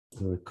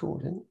the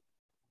recording.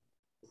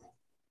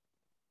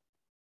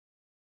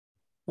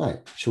 Right,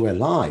 so we're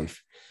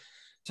live.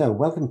 So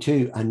welcome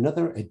to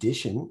another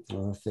edition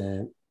of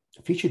the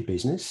Featured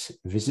Business,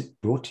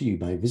 brought to you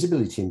by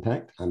Visibility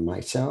Impact and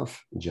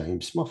myself,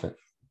 James Moffat,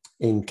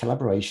 in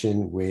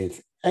collaboration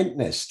with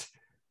𝗬𝗏𝗏,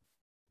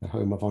 the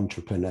home of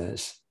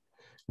entrepreneurs.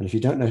 And if you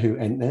don't know who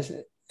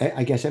𝗬𝗏𝗏,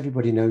 I guess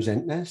everybody knows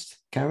𝗬𝗏𝗏.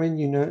 Karen,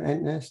 you know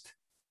𝗬𝗏𝗏?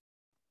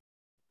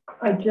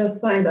 I just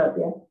signed up,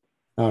 yeah.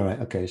 All right,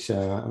 okay,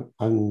 so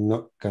I'm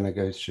not going to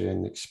go through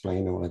and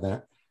explain all of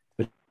that,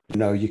 but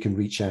no, you can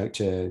reach out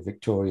to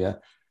Victoria,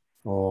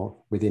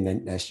 or within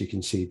𝗬𝗏𝗏, you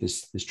can see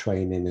this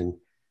training and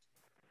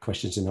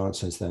questions and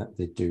answers that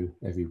they do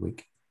every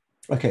week.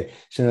 Okay,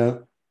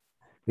 so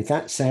with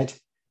that said,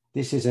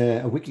 this is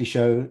a weekly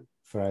show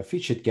for our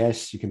featured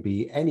guests. You can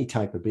be any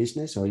type of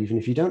business, or even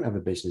if you don't have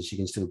a business, you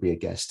can still be a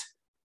guest.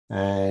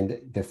 And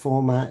the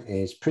format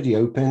is pretty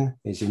open,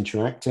 it's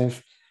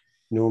interactive.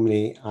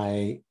 Normally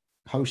I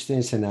host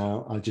this and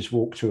now I'll just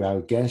walk through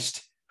our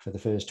guest for the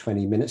first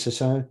 20 minutes or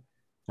so.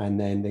 And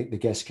then the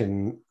guest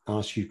can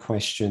ask you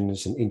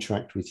questions and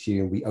interact with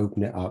you. And we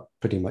open it up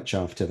pretty much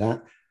after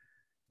that,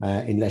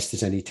 unless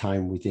there's any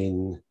time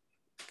within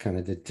kind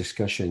of the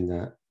discussion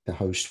that the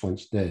host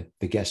wants, the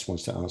guest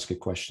wants to ask a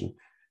question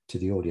to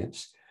the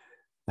audience.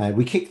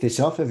 We kick this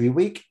off every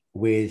week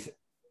with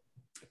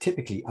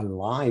typically a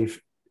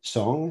live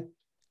song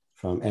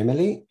from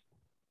Emily,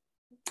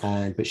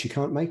 but she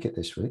can't make it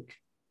this week.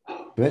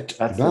 But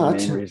that's the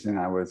main reason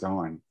I was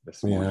on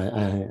this morning.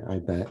 Yeah, I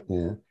bet,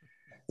 yeah.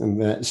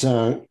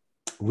 So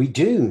we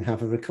do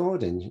have a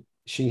recording.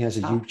 She has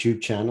a YouTube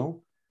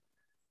channel,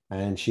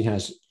 and she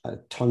has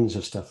tons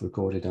of stuff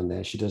recorded on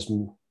there. She does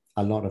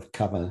a lot of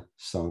cover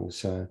songs.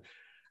 So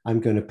I'm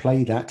going to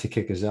play that to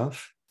kick us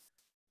off,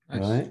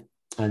 nice. Right?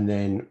 And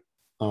then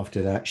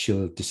after that,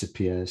 she'll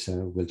disappear.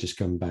 So we'll just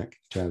come back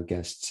to our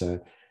guest. So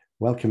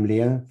welcome,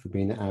 Leo, for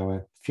being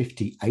our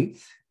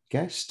 58th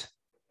guest.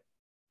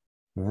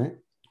 All right.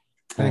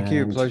 Thank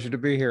you. Pleasure to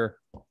be here.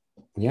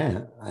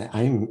 Yeah,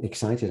 I'm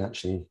excited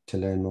actually to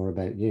learn more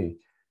about you.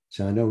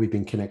 So I know we've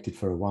been connected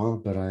for a while,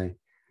 but it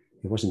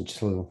wasn't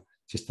until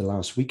just the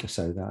last week or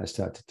so that I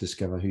started to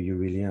discover who you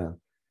really are.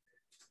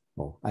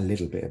 Well, a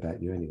little bit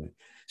about you anyway.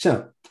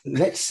 So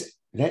let's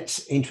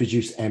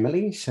introduce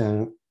Emily.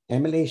 So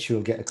Emily,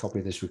 she'll get a copy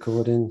of this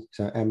recording.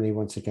 So Emily,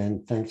 once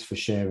again, thanks for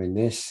sharing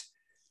this.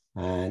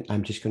 And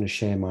I'm just going to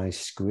share my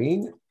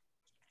screen.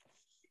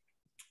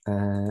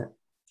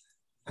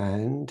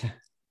 And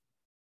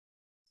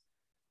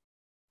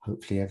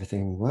hopefully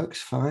everything works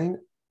fine.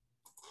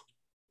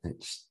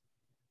 It's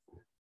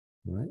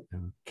right,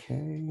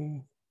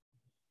 okay.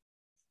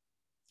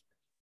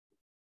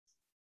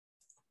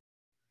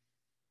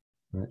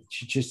 Right,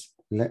 just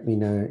let me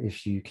know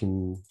if you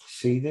can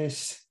see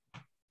this.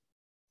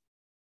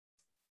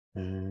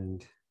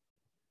 And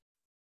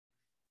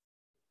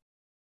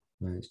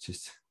right, it's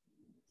just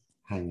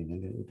hanging a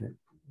little bit.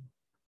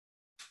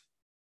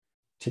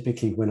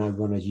 Typically when I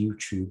run a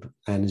YouTube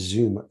and a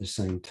Zoom at the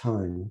same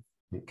time,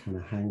 it kind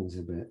of hangs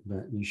a bit,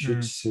 but you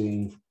should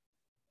see.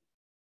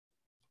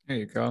 There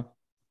you go.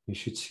 You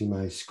should see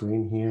my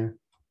screen here.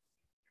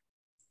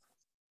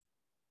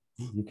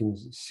 You can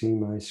see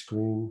my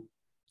screen.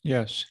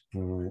 Yes.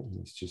 All right,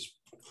 let's just.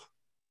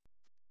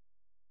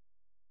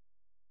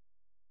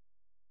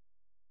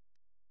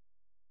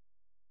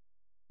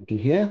 Do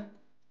you hear?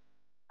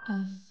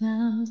 I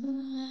found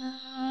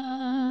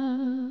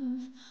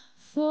love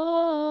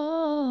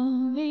for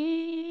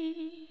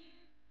me.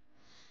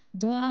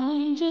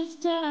 Blind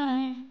just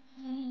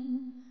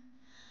diamond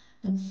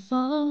and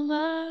follow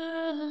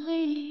my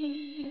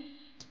lead.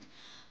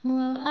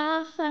 Well,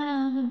 I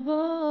found a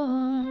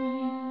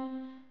boy,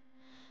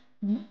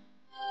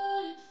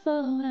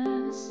 beautiful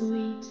and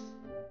sweet.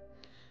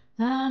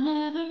 I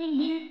never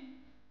knew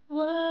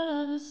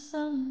was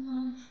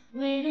someone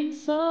waiting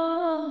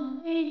for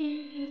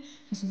me.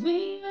 'Cause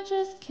we were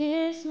just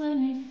kids when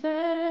we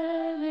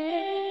fell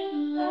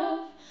in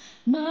love,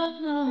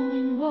 not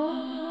knowing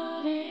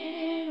what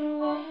it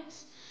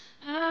was.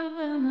 I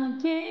will not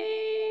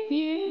give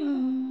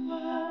you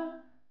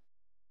up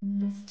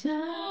this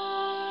time.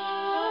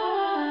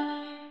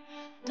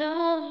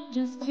 Don't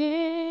just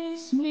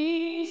kiss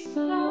me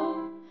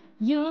slow.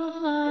 Your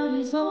heart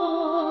is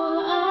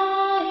all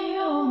I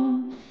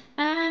own,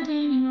 and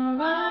in your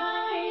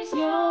eyes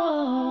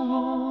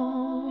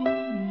you're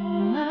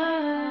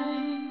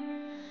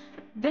mine.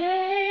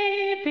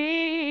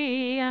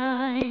 Baby,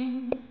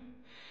 I'm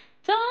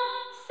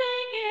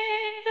dancing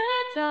in the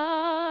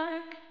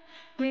dark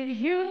with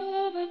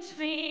you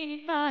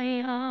between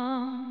my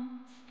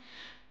arms,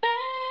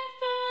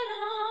 barefoot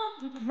on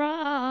the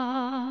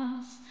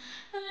grass,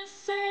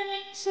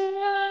 listening to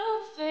our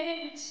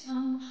favorite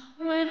song.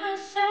 When I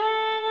said I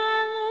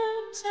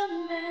looked a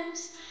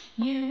mess,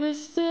 you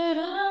whispered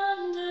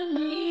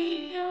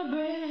underneath your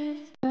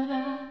breath, but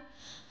I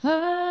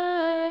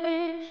heard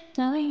it,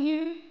 darling,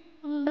 you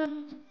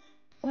look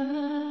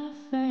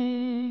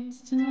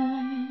perfect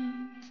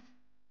tonight.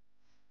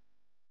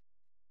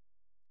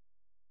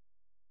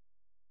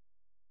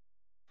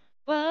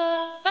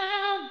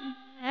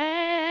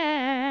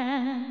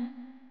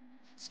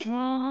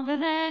 stronger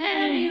than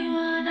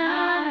anyone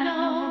I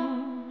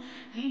know.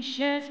 He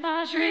shares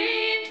my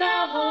dreams.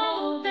 I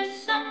hope that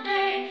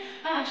someday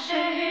I'll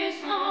share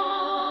his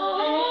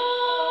home.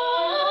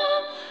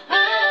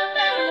 I've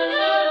never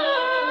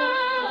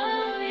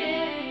loved,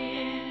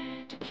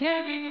 yeah, to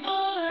carry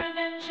more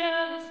than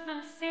just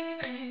my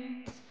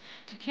secrets,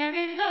 to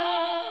carry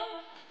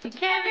love, to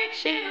carry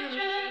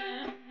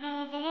children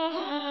of a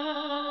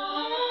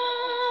home.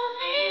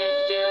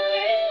 He's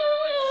doing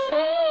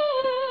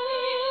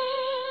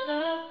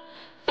love,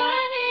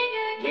 fighting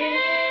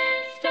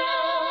against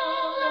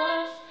all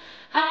odds.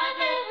 I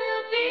know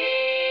we'll be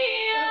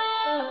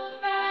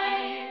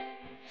alright.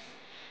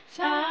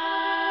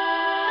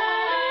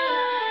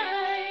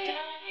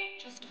 Darling,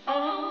 just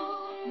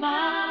hold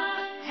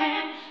my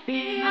hand.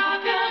 Be my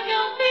girl,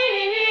 you'll be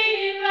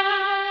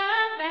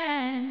my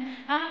man.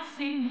 I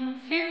see the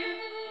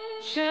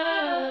future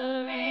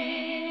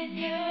in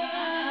your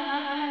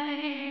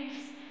eyes.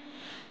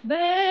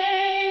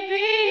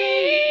 Baby,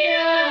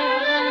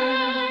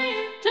 I'm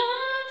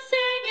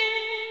dancing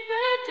in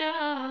the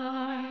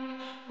dark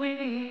with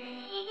you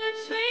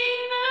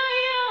between my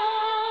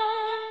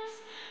arms,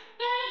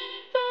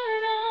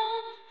 barefoot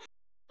on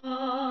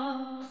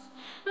walls,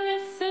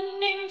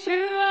 listening to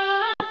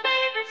our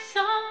favorite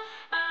song.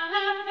 I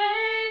have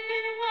faith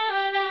in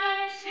what I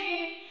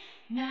see.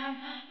 Now I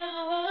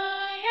know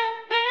I am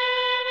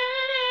better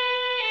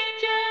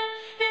angel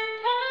in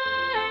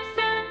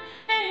person,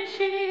 and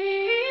she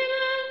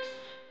looks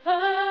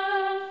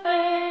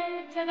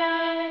perfect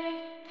tonight.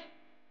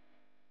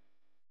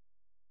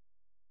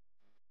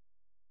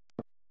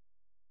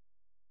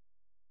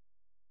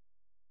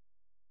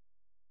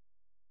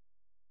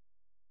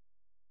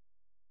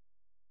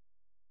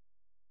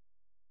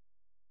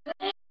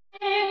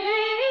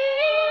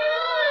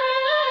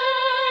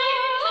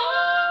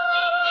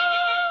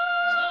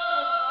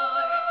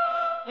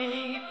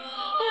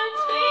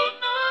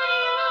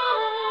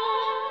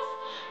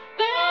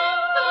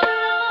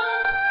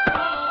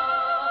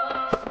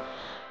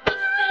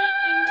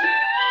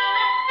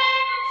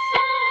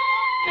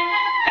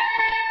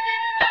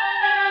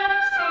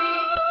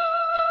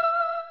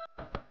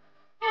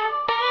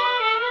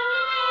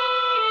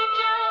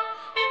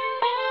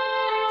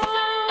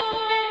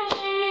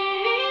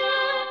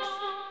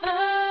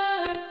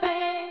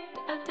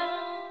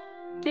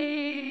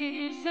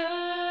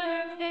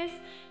 Deserve this,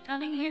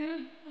 telling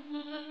you.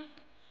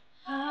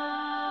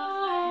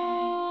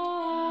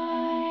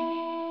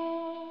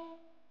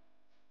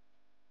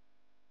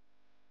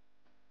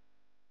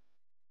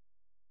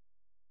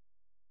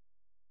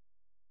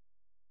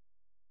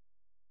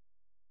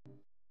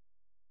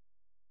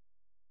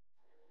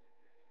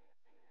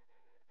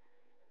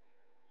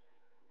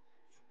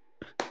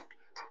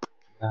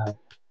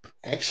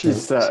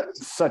 She's Excellent.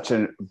 such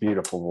a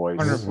beautiful voice.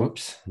 Wonderful.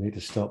 Whoops, I need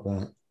to stop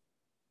that.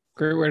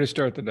 Great way to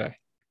start the day.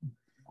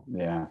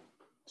 Yeah,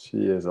 she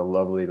is a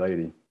lovely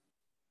lady.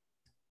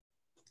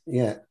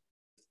 Yeah.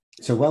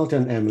 So well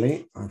done,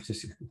 Emily. I'm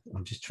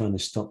just trying to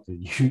stop the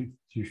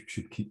you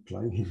should keep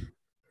playing.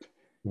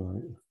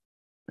 Right.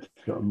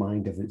 Got a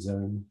mind of its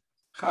own.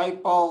 Hi,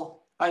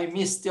 Paul. I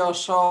missed your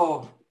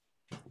show.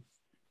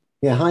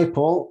 Yeah, hi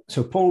Paul.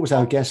 So Paul was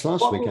our guest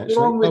last week,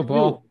 actually. Oh,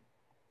 Paul.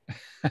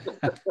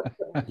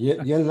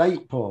 You're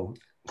late, Paul.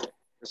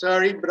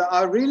 Sorry, but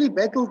I really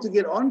battled to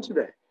get on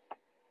today.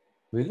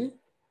 Really?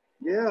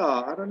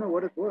 Yeah, I don't know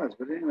what it was,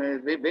 but anyway,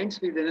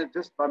 eventually then it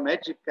just by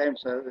magic came.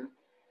 So, and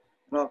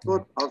I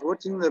thought I was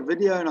watching the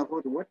video and I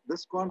thought, what?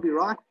 This can't be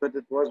right, but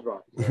it was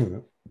right.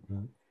 So,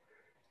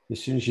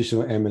 As soon as you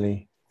saw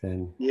Emily,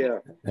 then yeah,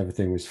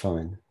 everything was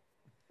fine.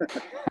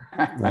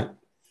 Right.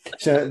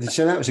 So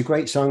that was a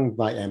great song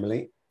by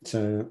Emily.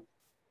 So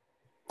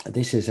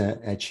this is a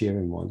Ed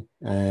Sheeran one,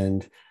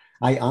 and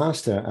I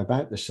asked her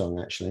about the song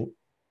actually,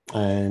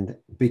 and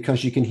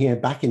because you can hear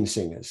backing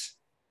singers.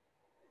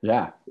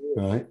 Yeah.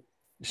 Right.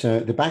 So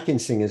the backing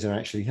singers are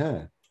actually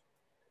her.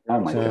 Oh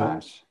my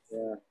gosh.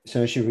 yeah.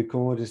 So she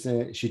records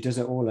it. She does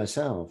it all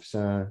herself.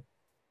 So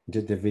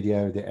did the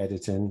video, the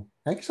editing.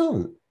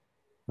 Excellent.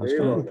 I was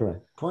quite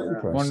impressed. Quite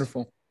impressed.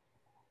 Wonderful.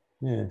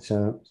 Yeah.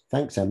 So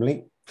thanks,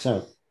 Emily.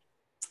 So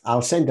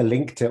I'll send a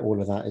link to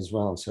all of that as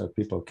well, so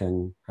people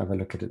can have a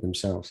look at it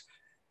themselves.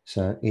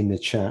 So in the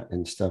chat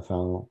and stuff,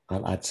 I'll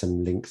add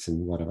some links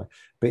and whatever.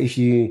 But if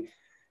you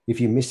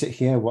miss it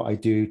here, what I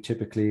do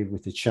typically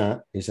with the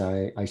chat is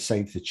I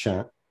save the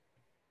chat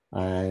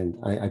and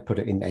I put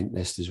it in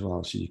Endnest as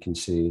well, so you can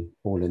see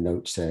all the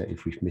notes there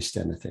if we've missed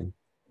anything.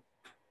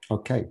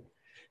 Okay,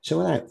 so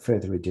without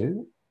further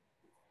ado,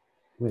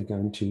 we're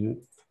going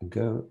to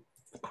go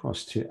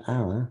across to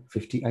our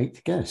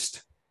 58th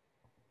guest.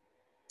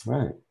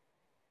 Right,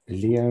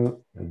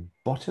 Leo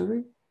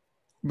Bottary?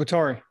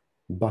 Bottary.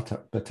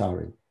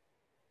 Bottary.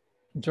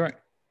 That's right.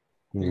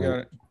 You got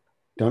it.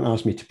 Don't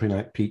ask me to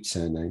pronounce Pete's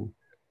surname.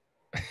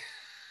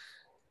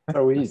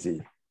 So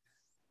easy.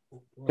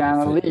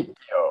 𝗘𝗔𝗖𝗛.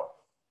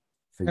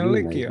 For you,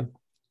 𝗘𝗔𝗖𝗛. maybe.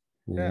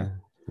 Yeah.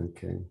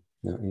 Okay.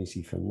 Not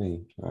easy for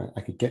me.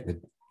 I could get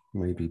the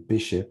maybe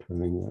bishop. I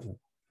mean,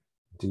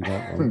 do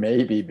that one.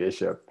 Maybe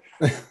Bishop.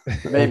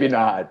 Maybe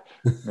not.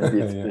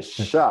 Maybe it's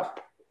bishop.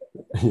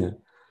 Yeah.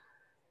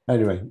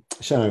 Anyway,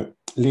 so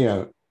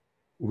Leo,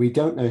 we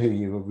don't know who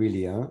you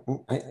really are.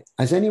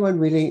 Has anyone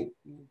really,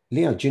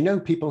 Leo, do you know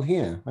people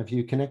here? Have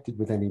you connected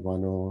with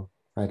anyone or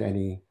had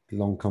any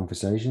long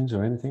conversations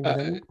or anything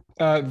with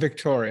anyone?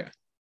 Victoria.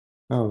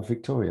 Oh,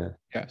 Victoria.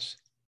 Yes.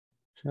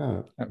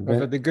 Sure. I've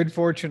had the good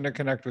fortune to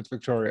connect with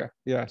Victoria.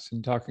 Yes.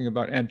 And talking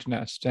about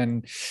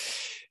𝗬𝗏𝗧.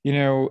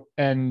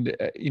 And,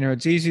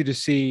 it's easy to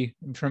see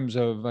in terms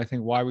of, I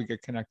think, why we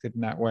get connected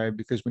in that way,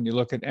 because when you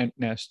look at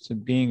𝗬𝗏𝗧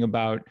and being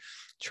about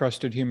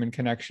trusted human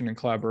connection and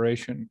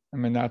collaboration, I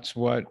mean, that's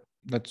what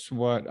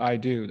I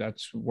do.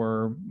 That's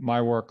where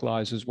my work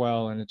lies as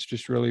well. And it's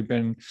just really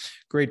been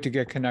great to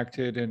get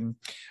connected and,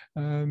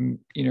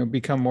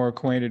 become more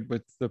acquainted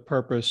with the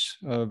purpose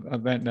of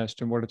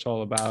𝗬𝗏𝗧 and what it's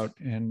all about.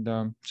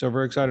 And so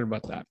very excited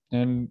about that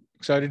and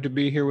excited to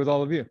be here with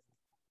all of you.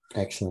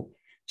 Excellent.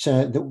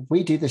 So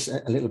we do this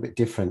a little bit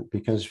different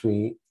because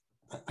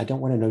I don't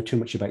want to know too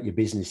much about your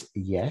business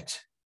yet.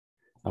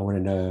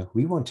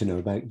 We want to know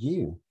about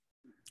you.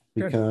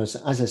 Because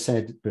as I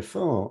said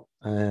before,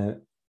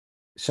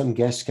 some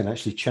guests can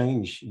actually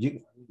change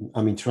you.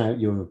 I mean, throughout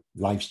your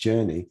life's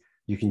journey,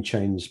 you can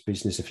change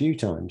business a few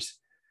times.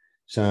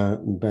 So,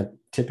 but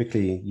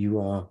typically you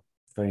are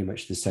very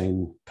much the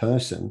same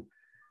person.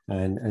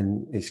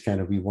 And it's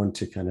kind of, we want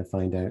to kind of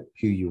find out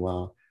who you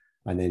are,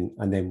 and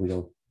then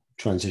we'll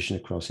transition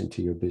across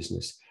into your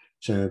business.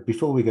 So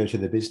before we go to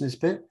the business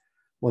bit,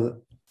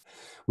 well,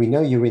 we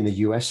know you're in the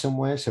US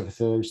somewhere. So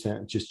for those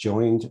that just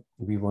joined,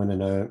 we want to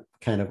know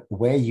kind of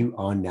where you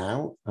are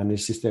now. And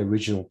is this the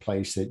original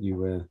place that you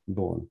were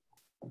born?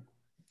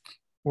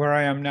 Where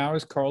I am now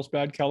is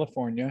Carlsbad,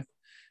 California.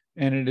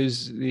 And it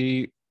is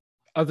the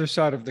other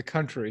side of the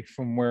country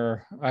from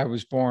where I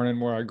was born and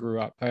where I grew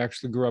up. I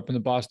actually grew up in the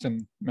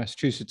Boston,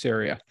 Massachusetts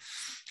area.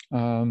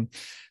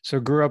 So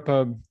grew up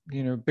a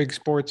big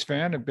sports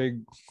fan, a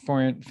big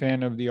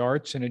fan of the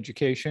arts and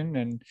education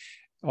and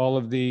all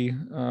of the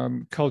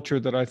culture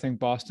that I think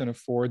Boston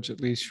affords, at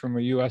least from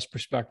a US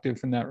perspective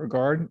in that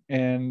regard.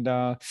 And,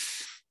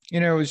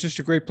 it was just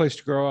a great place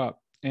to grow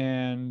up.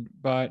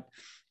 But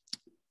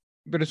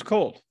it's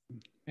cold.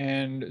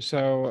 And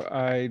so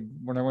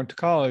when I went to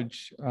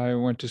college, I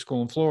went to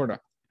school in Florida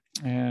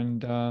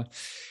and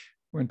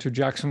went to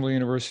Jacksonville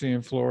University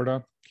in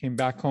Florida, came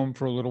back home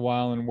for a little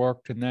while and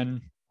worked, and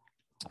then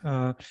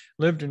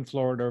lived in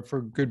Florida for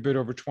a good bit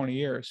over 20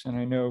 years. And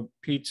I know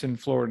Pete's in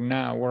Florida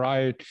now. Where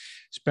I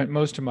spent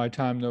most of my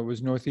time, though,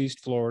 was Northeast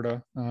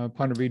Florida,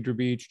 Ponte Vedra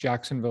Beach,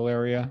 Jacksonville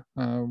area,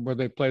 where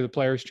they play the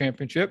Players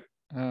Championship,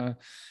 the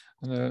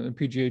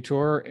PGA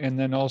Tour. And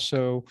then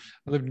also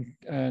I lived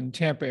in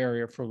Tampa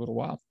area for a little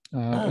while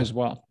as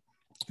well.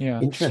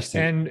 Yeah.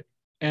 Interesting.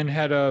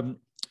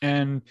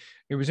 And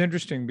it was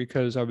interesting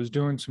because I was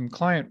doing some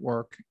client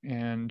work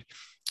and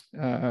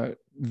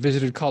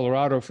visited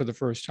Colorado for the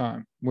first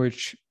time,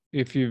 which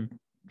if you've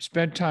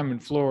spent time in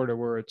Florida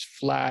where it's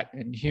flat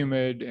and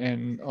humid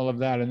and all of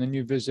that, and then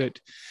you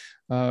visit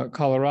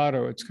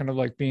Colorado, it's kind of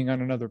like being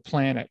on another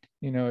planet.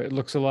 It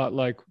looks a lot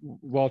like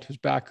Walter's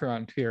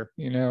background here,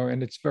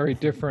 and it's very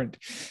different.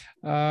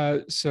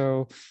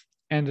 So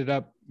ended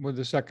up with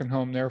a second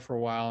home there for a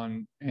while.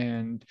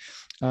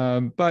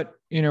 But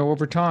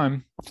over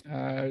time,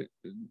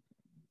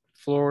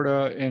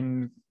 Florida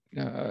and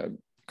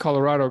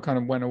Colorado kind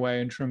of went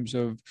away in terms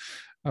of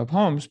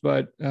homes,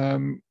 but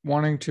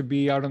wanting to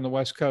be out on the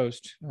West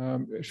Coast,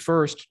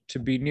 first to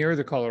be near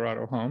the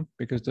Colorado home,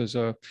 because there's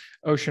a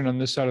ocean on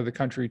this side of the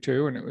country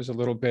too, and it was a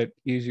little bit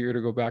easier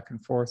to go back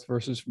and forth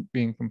versus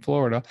being from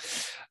Florida.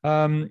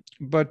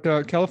 But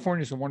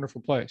California is a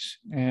wonderful place,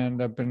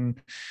 and I've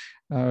been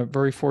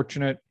very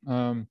fortunate.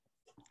 My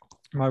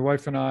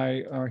wife and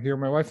I are here.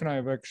 My wife and I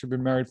have actually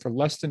been married for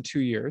less than 2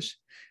 years.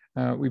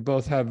 We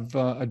both have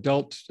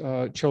adult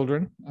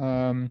children,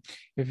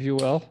 if you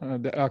will,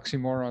 the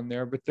oxymoron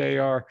there, but they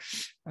are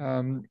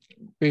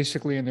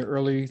basically in their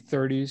early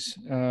 30s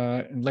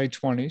and late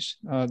 20s.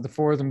 The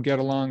four of them get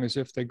along as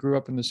if they grew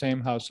up in the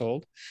same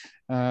household.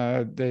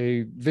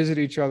 They visit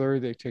each other,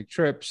 they take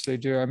trips, they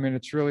do. I mean,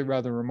 it's really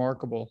rather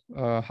remarkable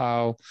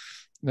how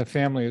the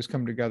family has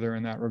come together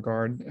in that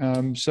regard.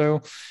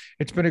 So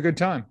it's been a good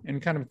time.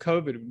 And kind of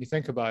COVID, when you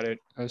think about it,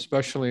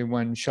 especially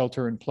when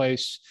shelter in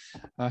place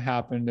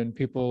happened and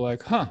people were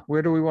like,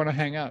 where do we want to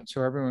hang out?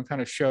 So everyone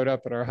kind of showed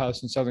up at our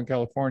house in Southern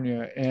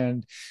California,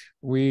 and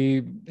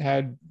we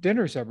had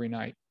dinners every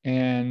night,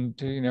 and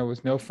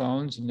with no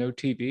phones and no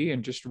TV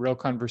and just real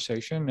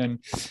conversation, and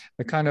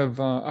the kind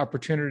of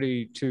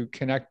opportunity to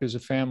connect as a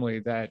family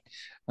that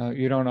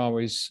you don't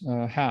always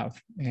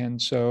have. And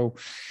so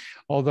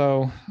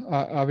although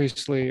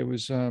obviously it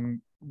was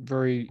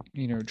very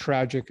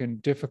tragic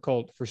and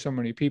difficult for so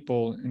many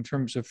people, in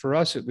terms of, for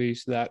us at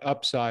least, that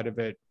upside of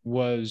it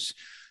was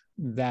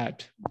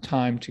that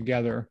time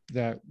together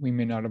that we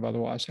may not have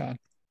otherwise had.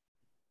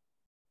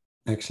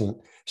 Excellent.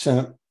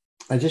 So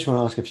I just want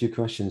to ask a few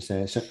questions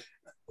there. So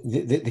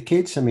the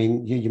kids, I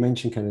mean, you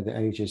mentioned kind of the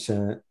ages,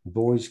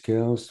 boys,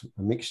 girls,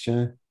 a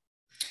mixture.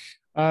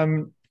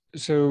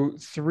 so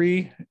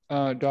three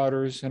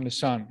daughters and a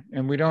son,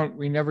 and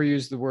we never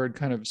use the word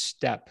kind of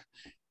step.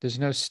 There's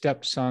no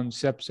stepson,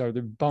 stepson.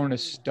 The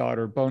bonus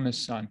daughter, bonus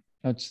son.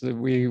 That's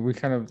we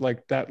kind of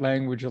like that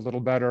language a little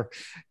better.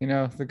 You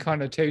know, the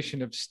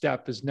connotation of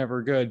step is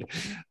never good.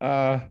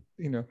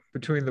 You know,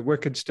 between the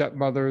wicked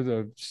stepmother,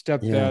 the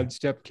stepdad,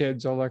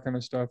 stepkids, all that kind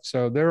of stuff.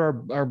 So there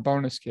are our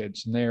bonus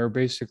kids, and they are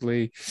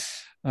basically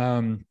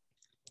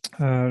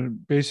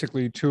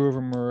two of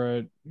them are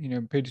at, you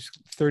know, pages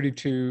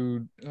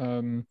 32,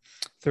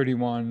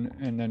 31,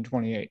 and then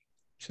 28.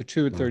 So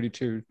two at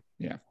 32.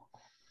 Yeah.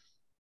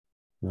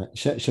 Right.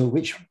 So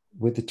which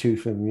were the two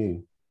from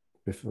you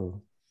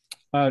before?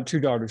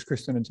 Two daughters,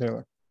 Kristen and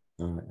Taylor.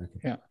 All right. Okay.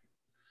 Yeah.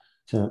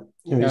 So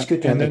it's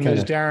good to have and then that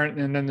there's Darren,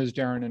 and then there's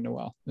Darren and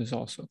Noel. There's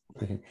also.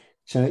 Okay.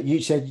 So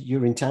you said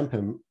you're in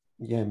Tampa.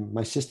 Yeah,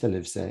 my sister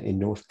lives there in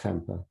North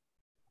Tampa.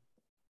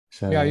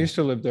 So yeah, I used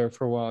to live there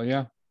for a while.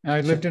 Yeah,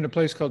 I lived in a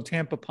place called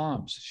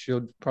𝗬𝗢𝗨𝗥.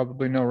 She'll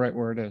probably know right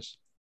where it is.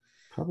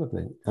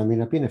 Probably. I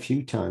mean, I've been a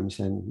few times,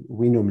 and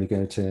we normally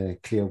go to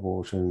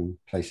Clearwater and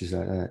places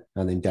like that,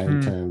 and then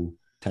downtown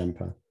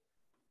Tampa.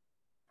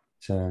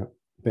 So,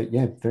 but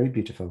yeah, very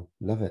beautiful.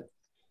 Love it.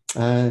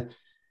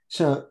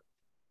 So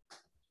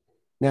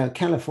now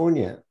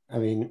California, I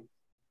mean,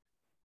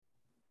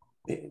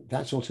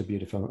 that's also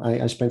beautiful.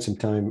 I spent some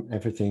time,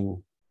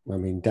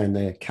 down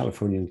there,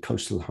 Californian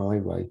Coastal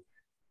Highway,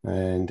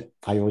 and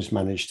I always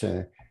managed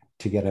to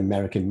get an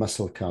American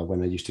muscle car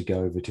when I used to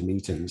go over to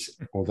meetings,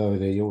 although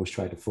they always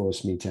try to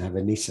force me to have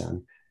a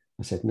Nissan.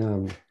 I said,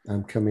 no,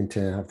 I'm coming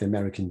to have the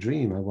American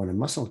dream. I want a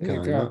muscle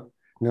car,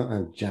 not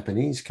a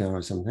Japanese car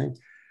or something.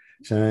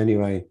 So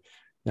anyway,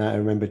 I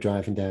remember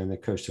driving down the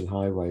Coastal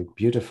Highway,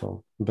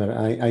 beautiful. But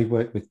I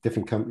worked with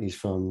different companies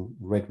from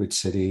Redwood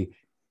City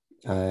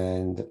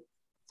and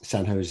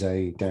San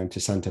Jose down to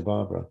Santa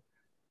Barbara.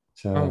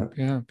 So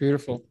yeah,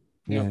 beautiful.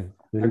 Yeah,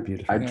 really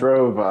beautiful. I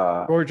drove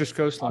gorgeous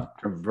coastline. A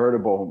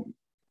convertible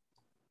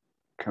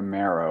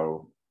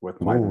Camaro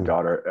with my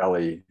daughter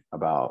Ellie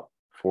about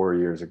 4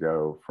 years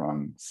ago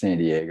from San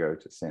Diego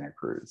to Santa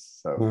Cruz.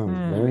 So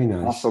very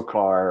nice. Muscle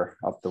car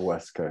up the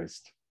West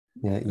Coast.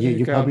 Yeah,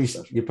 you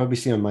probably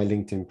see on my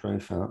LinkedIn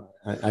profile,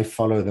 I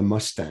follow the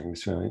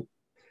Mustangs, right?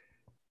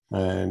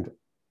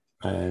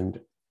 And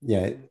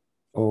yeah,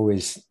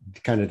 always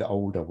kind of the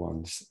older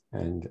ones.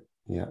 And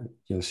yeah,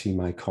 you'll see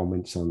my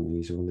comments on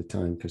these all the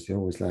time because they're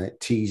always like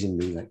teasing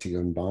me like to go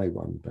and buy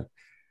one, but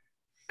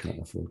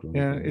can't afford one.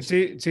 Yeah, it's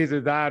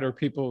either that or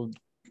people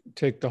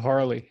take the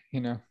Harley, you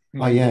know.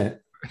 Oh yeah,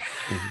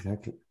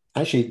 exactly.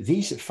 Actually,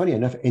 these, funny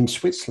enough, in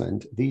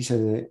Switzerland, these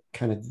are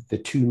kind of the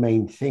two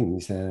main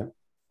things that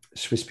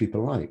Swiss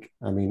people like.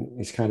 I mean,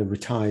 it's kind of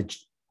retired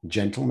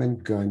gentlemen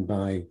going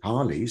by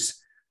Harleys.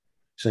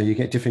 So you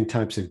get different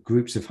types of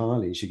groups of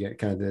Harleys. You get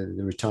kind of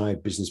the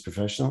retired business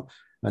professional,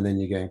 and then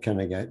you get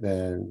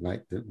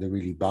the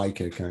really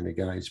biker kind of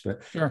guys.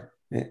 But sure.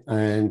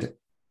 And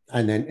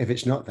then if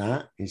it's not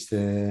that, it's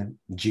the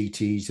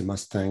GTs, the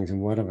Mustangs,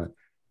 and whatever.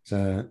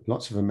 So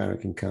lots of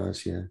American cars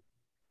here.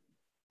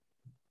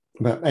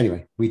 But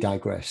anyway, we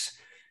digress.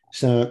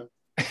 So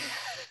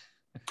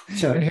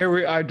and here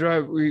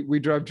we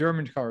drive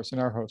German cars in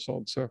our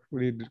household. So what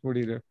do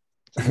you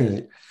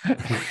do?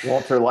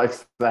 Walter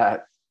likes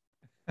that.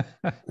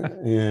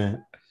 Yeah.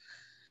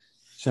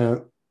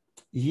 So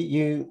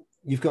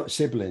you've got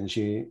siblings.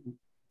 You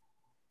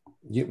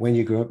when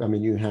you grew up, I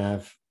mean, you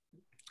have.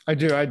 I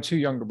do. I had two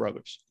younger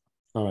brothers.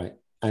 All right,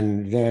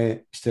 and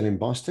they're still in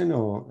Boston,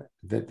 or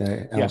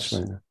they're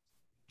elsewhere? Yes,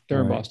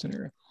 they're in Boston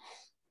area.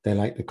 They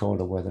like the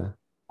colder weather.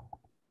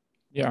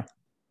 Yeah,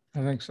 I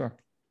think so.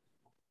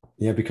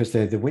 Yeah, because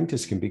the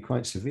winters can be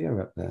quite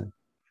severe up there.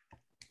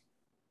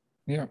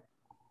 Yeah,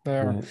 they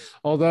are. Yeah.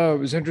 Although it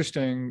was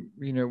interesting,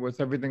 you know,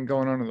 with everything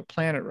going on the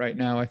planet right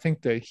now, I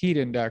think the heat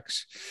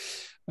index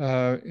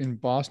in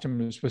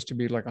Boston is supposed to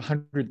be like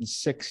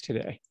 106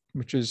 today,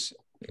 which is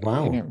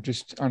wow, you know,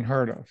 just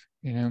unheard of.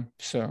 You know,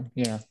 so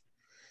yeah.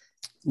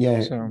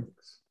 Yeah. So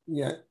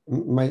yeah,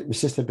 my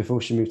sister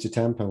before she moved to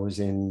Tampa was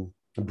in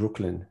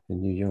Brooklyn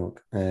in New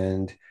York,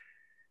 and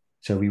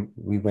so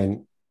we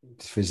went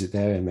to visit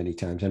there many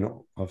times, and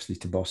obviously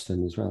to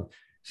Boston as well.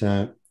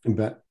 So,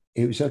 but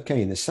it was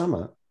okay in the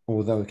summer,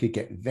 although it could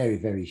get very,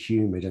 very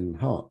humid and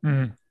hot.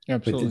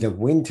 Absolutely. But the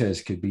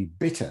winters could be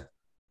bitter,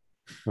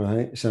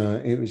 right?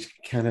 So it was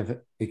kind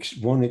of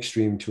one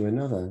extreme to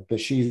another. But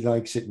she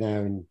likes it now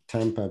in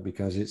Tampa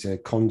because it's a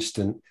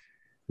constant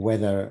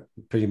weather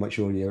pretty much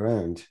all year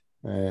round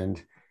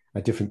and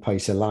a different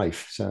pace of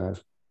life. So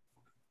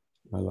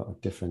a lot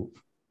of different.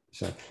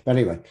 So, but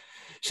anyway,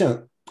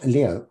 so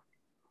Leo,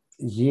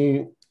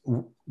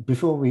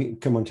 before we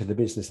come on to the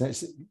business,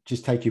 let's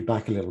just take you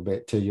back a little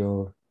bit to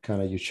your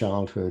kind of your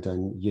childhood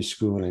and your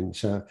schooling.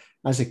 So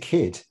as a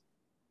kid,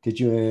 did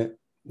you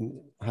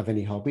have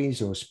any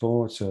hobbies or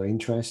sports or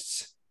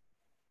interests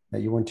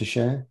that you want to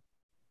share?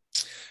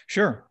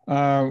 Sure.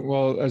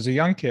 Well, as a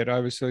young kid, I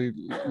obviously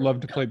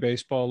loved to play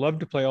baseball, loved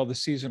to play all the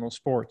seasonal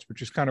sports,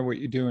 which is kind of what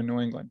you do in New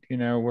England, you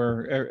know,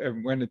 where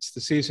when it's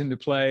the season to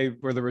play,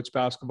 whether it's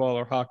basketball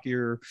or hockey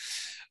or,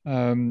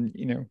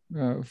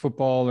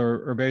 football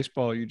or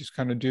baseball, you just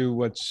kind of do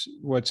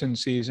what's in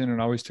season,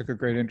 and always took a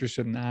great interest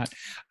in that.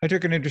 I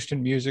took an interest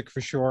in music for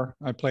sure.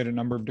 I played a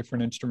number of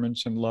different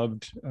instruments and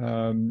loved,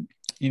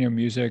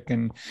 music,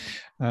 and,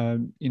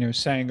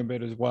 sang a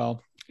bit as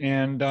well.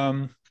 And,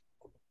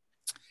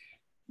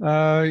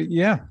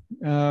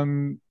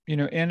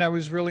 and I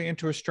was really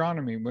into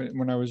astronomy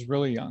when I was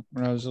really young.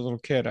 When I was a little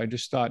kid, I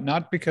just thought,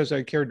 not because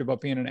I cared about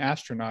being an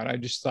astronaut, I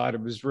just thought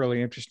it was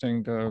really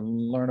interesting to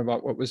learn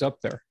about what was up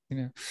there,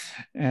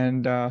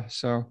 and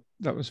so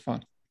that was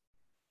fun.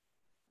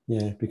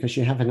 Yeah, because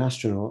you have a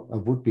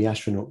would-be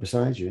astronaut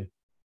beside you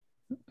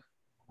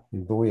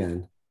in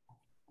Boyan.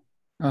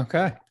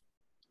 Okay.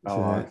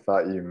 Oh, I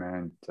thought you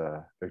meant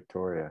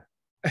Victoria.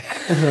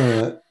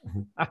 It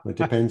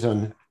depends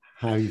on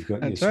how you've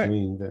got your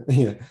screen, but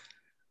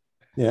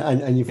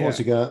and you've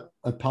also got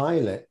a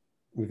pilot.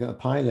 We've got a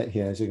pilot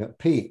here. So we've got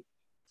Pete,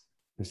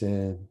 who's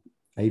an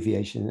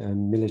aviation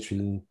and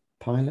military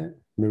pilot,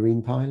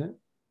 marine pilot,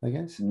 I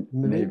guess.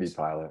 Navy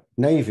pilot.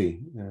 Navy.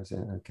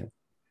 Okay.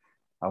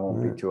 I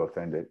won't be too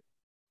offended.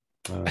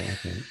 All right.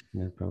 Okay.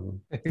 No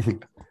problem.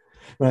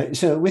 Right.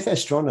 So with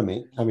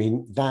astronomy, I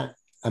mean, that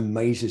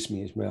amazes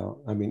me as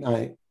well. I mean,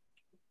 I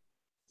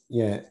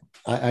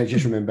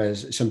just remember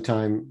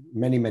sometime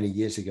many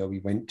years ago, we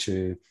went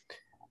to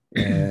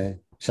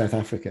South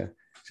Africa.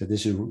 So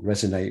this will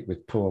resonate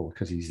with Paul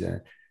because he's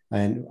there.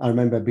 And I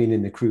remember being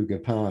in the Kruger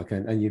Park,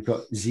 and you've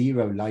got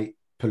zero light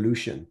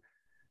pollution.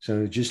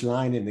 So just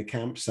lying in the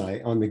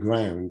campsite on the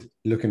ground,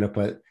 looking up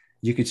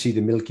you could see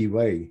the Milky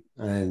Way.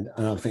 And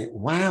I think,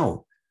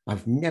 wow,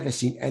 I've never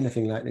seen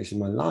anything like this in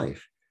my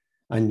life.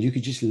 And you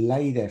could just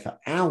lay there for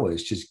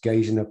hours, just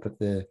gazing up at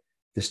the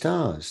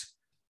stars.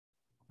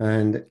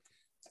 And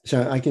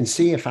so I can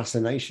see a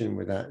fascination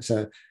with that.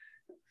 So,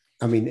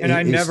 I mean, and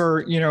I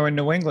never, in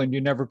New England,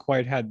 you never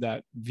quite had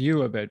that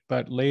view of it.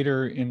 But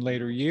later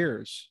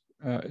years,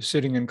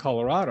 sitting in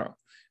Colorado,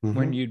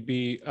 when you'd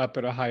be up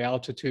at a high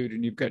altitude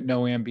and you've got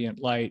no ambient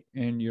light,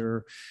 and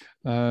you've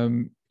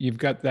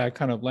got that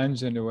kind of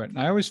lens into it. And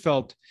I always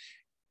felt,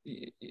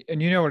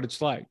 and you know what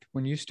it's like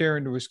when you stare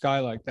into a sky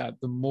like that,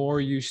 the more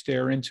you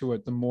stare into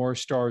it, the more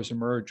stars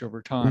emerge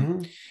over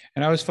time.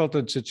 And I always felt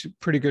it's a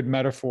pretty good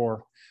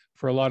metaphor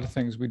for a lot of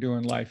things we do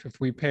in life.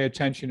 If we pay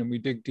attention and we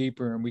dig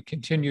deeper and we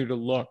continue to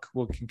look,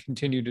 we can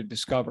continue to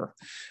discover.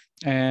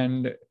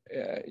 And,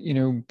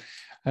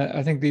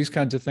 I think these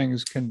kinds of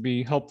things can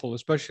be helpful,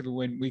 especially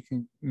when we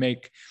can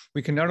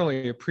not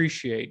only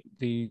appreciate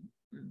the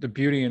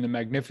beauty and the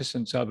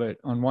magnificence of it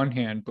on one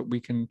hand, but we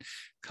can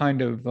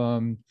kind of,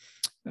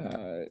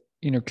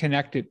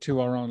 connect it to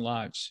our own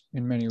lives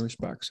in many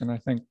respects. And I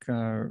think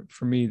for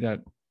me,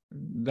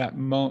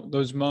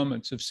 those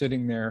moments of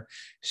sitting there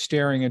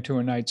staring into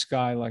a night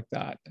sky like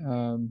that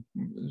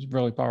is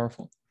really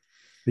powerful.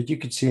 But you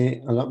could see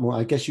a lot more.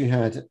 I guess you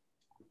had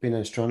been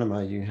an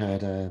astronomer, you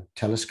had a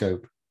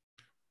telescope.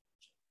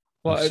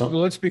 Well,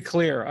 let's be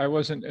clear. I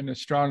wasn't an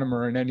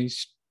astronomer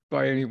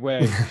by any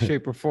way,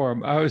 shape, or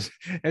form. I was,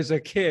 as a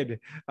kid,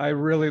 I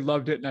really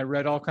loved it, and I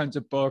read all kinds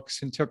of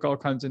books and took all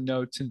kinds of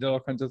notes and did all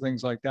kinds of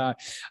things like that.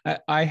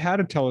 I had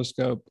a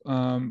telescope.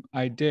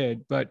 I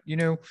did, but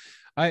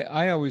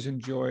I always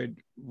enjoyed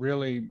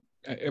really.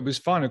 It was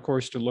fun, of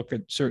course, to look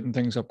at certain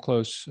things up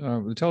close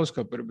with the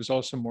telescope, but it was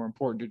also more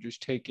important to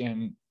just take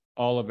in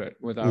all of it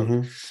without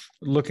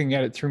looking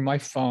at it through my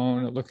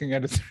phone or looking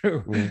at it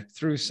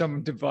through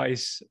some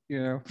device,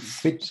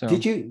 But so,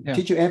 did you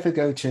ever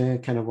go to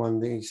kind of one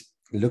of these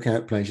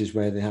lookout places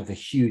where they have the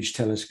huge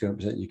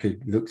telescopes that you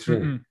could look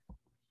through?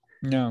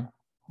 No,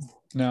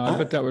 I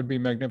bet that would be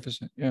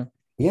magnificent.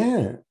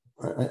 Yeah,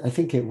 I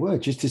think it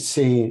would, just to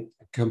see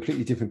a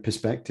completely different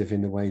perspective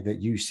in the way that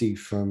you see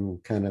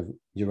from kind of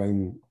your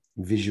own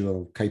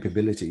visual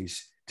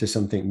capabilities to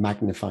something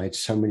magnified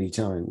so many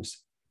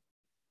times.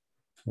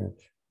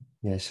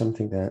 Yeah,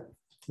 something that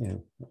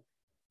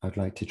I'd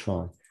like to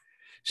try.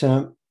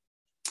 So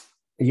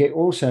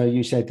also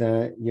you said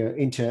that you're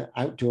into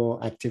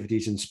outdoor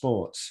activities and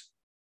sports.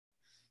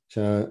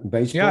 So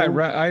baseball. Yeah,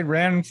 I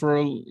ran for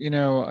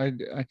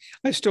I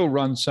still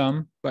run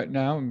some, but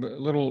now I'm a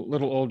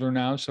little older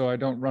now, so I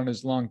don't run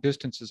as long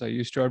distance as I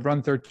used to. I've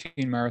run 13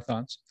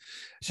 marathons.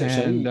 So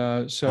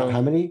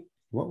how many?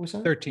 What was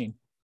that? 13.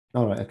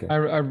 All right. Okay.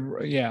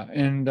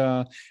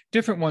 And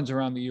different ones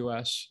around the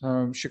U.S.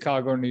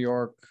 Chicago, New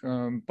York,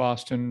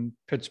 Boston,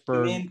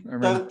 Pittsburgh. I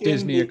ran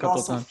Disney a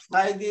couple of times.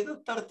 Friday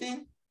the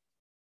 13th?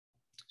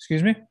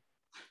 Excuse me?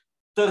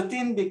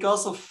 13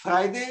 because of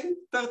Friday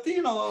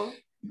 13 or?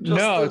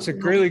 No, it's a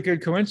really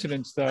good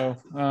coincidence though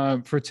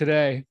for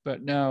today.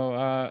 But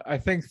no, I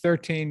think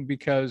 13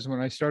 because when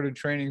I started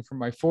training for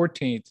my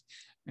 14th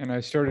and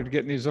I started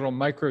getting these little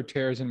micro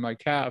tears in my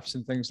calves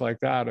and things like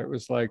that, it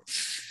was like,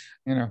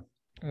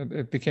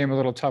 it became a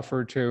little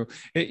tougher it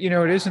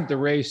isn't the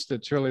race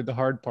that's really the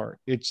hard part.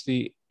 It's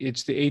the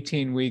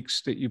 18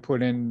 weeks that you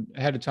put in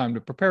ahead of time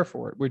to prepare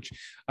for it, which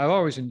I've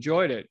always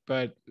enjoyed it,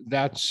 but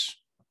that's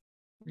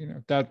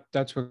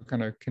what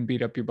kind of can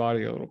beat up your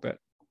body a little bit.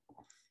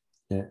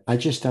 Yeah, I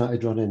just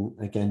started running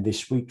again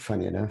this week,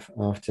 funny enough,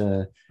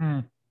 after,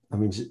 I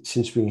mean,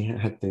 since we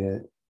had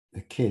the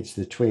kids,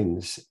 the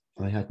twins,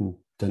 I hadn't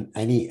done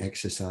any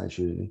exercise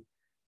really.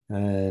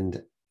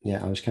 And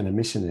yeah, I was kind of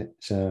missing it.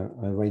 So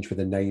I arranged with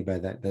a neighbor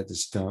that to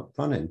start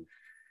running.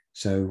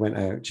 So went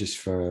out just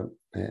for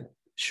a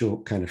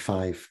short kind of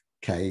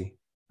 5K.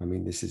 I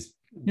mean, this is,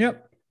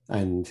 yep.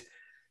 And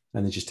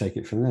then just take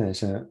it from there.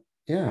 So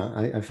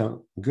yeah, I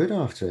felt good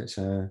after it.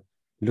 So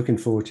looking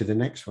forward to the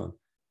next one.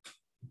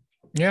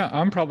 Yeah,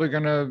 I'm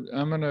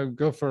gonna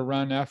go for a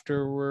run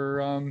after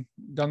we're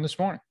done this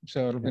morning.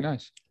 So it'll be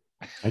nice.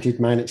 I did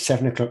mine at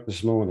 7 o'clock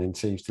this morning.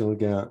 So you've still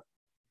got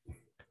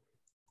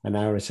an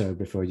hour or so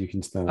before you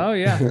can start. Oh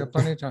yeah, got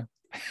plenty of time.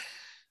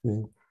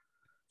 Yeah.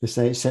 They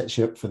say it sets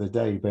you up for the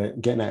day,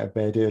 but getting out of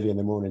bed early in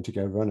the morning to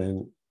go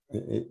running,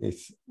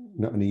 it's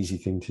not an easy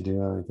thing to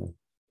do either.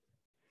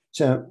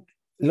 So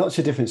lots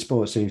of different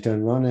sports. So you've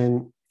done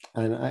running,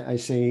 and I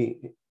see,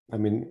 I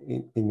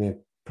mean, in the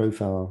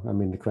profile, I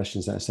mean, the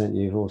questions that I sent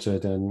you, you've also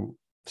done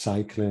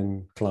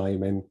cycling,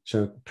 climbing,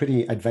 so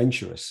pretty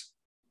adventurous.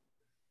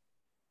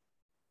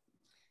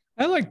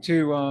 I like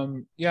to,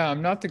 I'm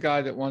not the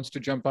guy that wants to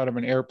jump out of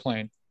an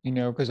airplane,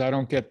 because I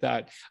don't get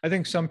that. I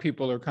think some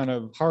people are kind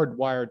of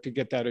hardwired to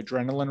get that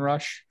adrenaline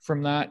rush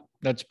from that.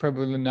 That's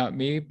probably not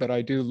me, but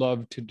I do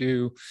love to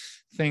do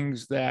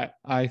things that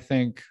I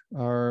think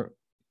are,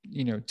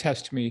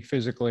 test me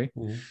physically.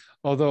 Mm-hmm.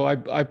 Although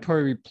I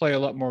probably play a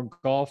lot more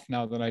golf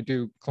now than I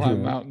do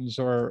climb mountains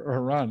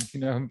or run,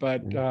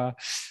 but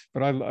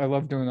I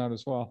love doing that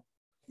as well.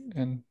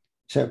 And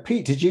so,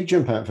 Pete, did you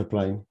jump out of a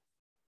plane?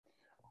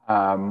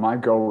 My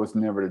goal was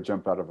never to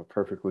jump out of a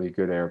perfectly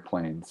good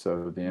airplane.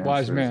 So the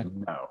answer is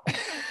no.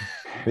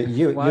 But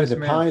you're the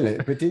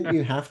pilot, but didn't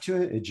you have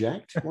to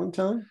eject one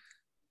time?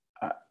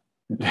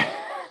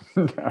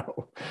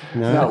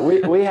 No,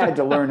 we had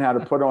to learn how to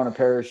put on a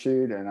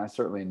parachute, and I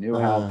certainly knew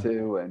how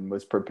to and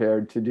was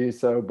prepared to do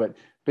so. But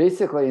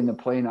basically in the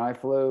plane I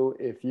flew,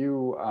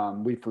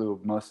 we flew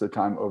most of the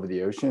time over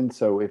the ocean.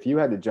 So if you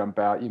had to jump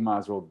out, you might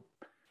as well,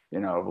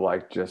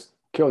 just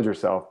killed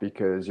yourself,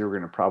 because you're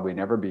going to probably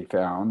never be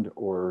found,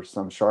 or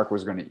some shark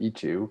was going to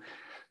eat you.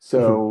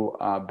 So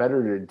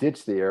better to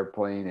ditch the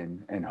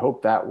airplane and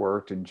hope that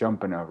worked and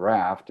jump in a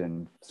raft,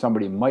 and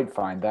somebody might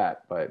find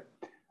that. But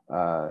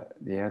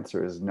the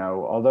answer is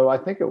no, although I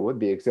think it would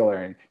be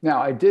exhilarating.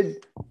 Now, I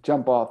did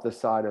jump off the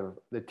side of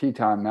the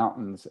Teton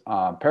Mountains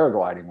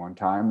paragliding one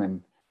time,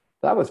 and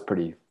that was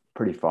pretty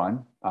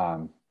fun.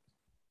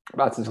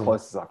 That's as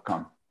close as I've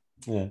come.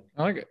 Yeah,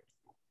 I like it.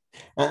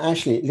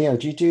 Actually,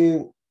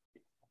 Leo,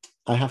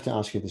 I have to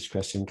ask you this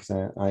question because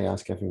I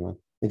ask everyone.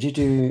 Did you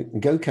do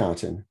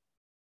go-karting?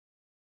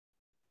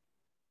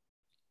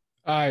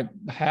 I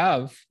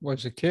have,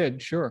 was a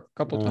kid, sure, a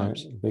couple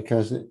times.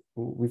 Because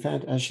we've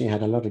actually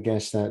had a lot of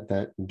guests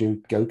that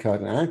do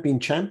go-karting, and I've been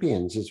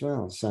champions as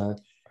well. So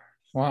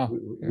wow,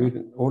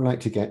 we'd all like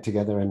to get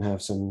together and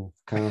have some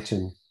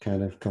karting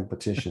kind of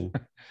competition.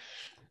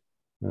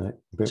 Right.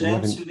 But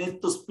James, you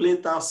need to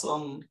split us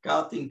on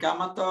karting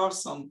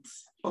amateurs and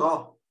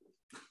pro.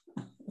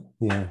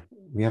 Yeah,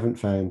 we haven't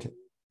found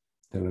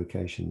the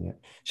location yet.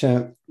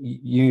 So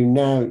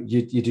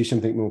you do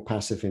something more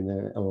passive in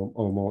there,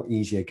 or more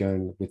easier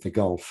going with the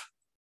golf.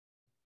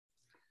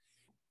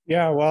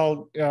 Yeah,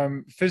 well,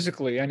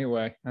 physically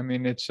anyway. I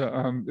mean, it's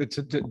a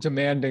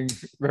demanding,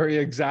 very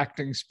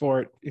exacting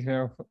sport,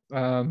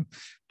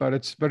 but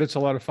it's a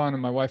lot of fun.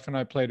 And my wife and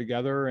I play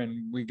together,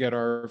 and we get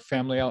our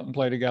family out and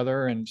play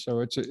together, and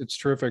so it's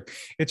terrific.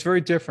 It's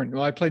very different.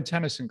 Well, I played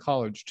tennis in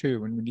college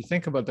too, and when you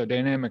think about the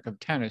dynamic of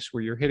tennis,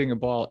 where you're hitting a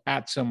ball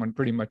at someone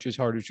pretty much as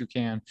hard as you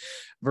can,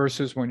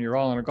 versus when you're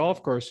all on a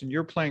golf course and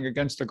you're playing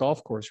against the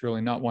golf course,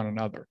 really, not one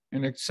another,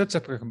 and it sets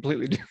up a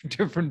completely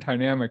different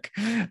dynamic.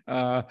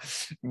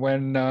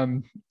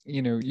 When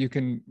you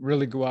can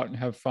really go out and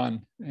have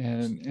fun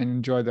and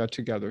enjoy that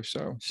together.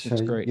 So it's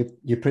great.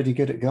 You're pretty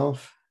good at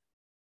golf?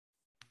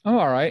 I'm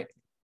all right.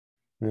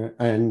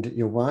 And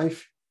your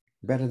wife,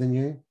 better than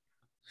you?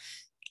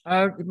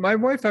 My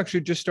wife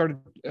actually just started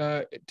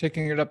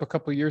taking it up a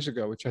couple of years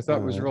ago, which I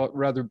thought was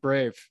rather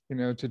brave,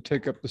 to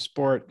take up the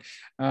sport.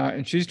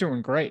 And she's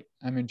doing great.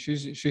 I mean,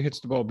 she hits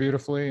the ball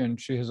beautifully, and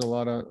she has a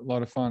lot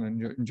of fun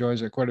and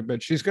enjoys it quite a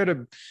bit. She's got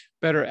a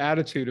better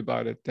attitude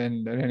about it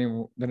than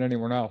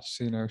anyone else.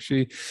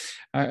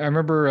 I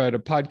remember at a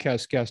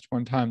podcast guest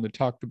one time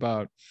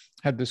that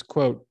had this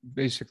quote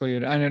basically,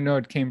 and I know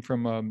it came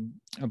from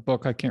a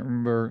book. I can't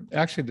remember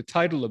actually the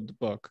title of the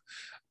book.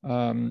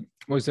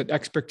 Was that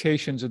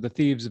expectations are the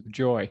thieves of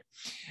joy.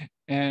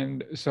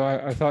 And so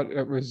I thought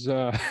it was,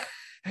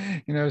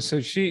 so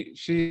she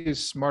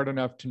is smart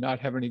enough to not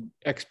have any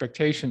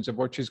expectations of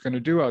what she's going to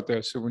do out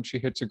there. So when she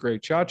hits a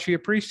great shot, she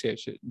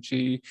appreciates it. And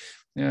she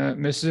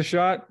misses a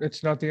shot,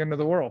 it's not the end of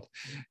the world.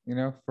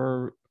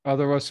 For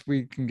otherwise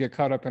we can get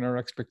caught up in our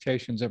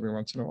expectations every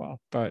once in a while.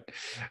 But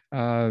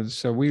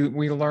so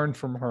we learn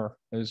from her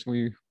as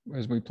we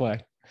play.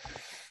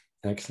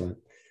 Excellent.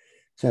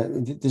 So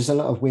there's a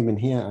lot of women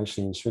here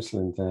actually in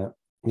Switzerland.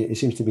 It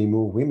seems to be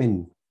more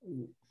women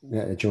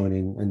that are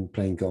joining and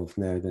playing golf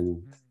now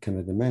than kind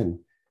of the men.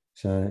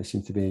 So it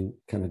seems to be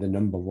kind of the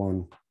number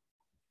one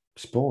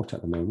sport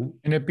at the moment.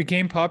 And it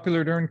became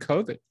popular during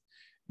COVID.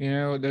 You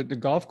know, the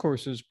golf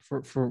courses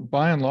for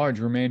by and large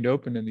remained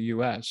open in the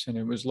US, and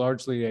it was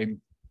largely a,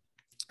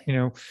 you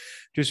know,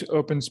 just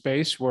open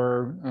space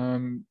where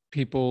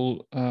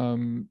people,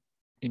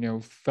 you know,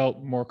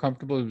 felt more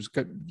comfortable. It was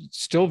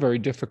still very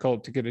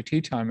difficult to get a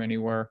tee time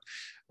anywhere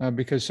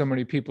because so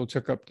many people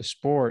took up the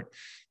sport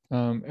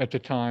at the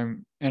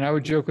time. And I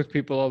would joke with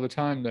people all the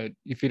time that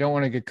if you don't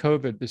want to get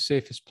COVID, the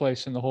safest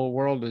place in the whole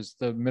world is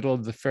the middle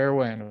of the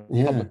fairway on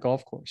a public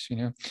golf course, you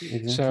know?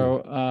 Exactly.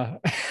 So,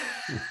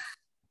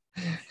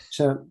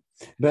 so,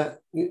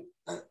 but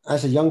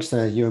as a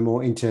youngster, you were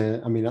more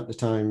into, I mean, at the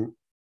time,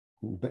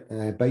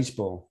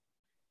 baseball.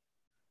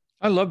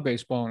 I loved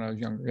baseball when I was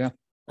younger, yeah.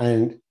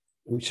 And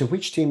so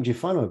which team do you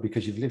follow?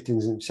 Because you've lived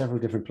in several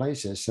different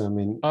places. So, I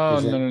mean,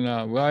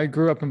 no. Well, I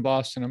grew up in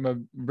Boston. I'm a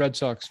Red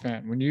Sox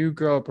fan. When you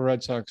grow up a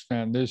Red Sox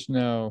fan, there's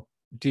no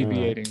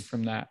deviating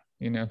from that,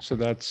 you know? So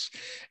that's,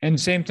 and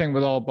same thing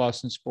with all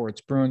Boston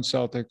sports, Bruins,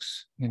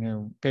 Celtics, you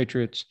know,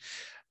 Patriots.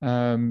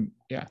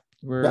 Yeah.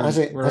 As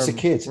a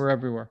kid, we're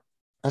everywhere.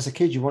 As a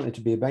kid, you wanted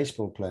to be a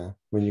baseball player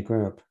when you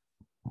grew up.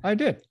 I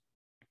did.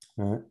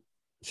 Right.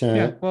 So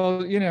yeah,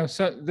 well, you know,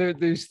 so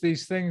there's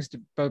these things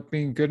about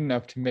being good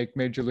enough to make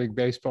Major League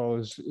Baseball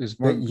is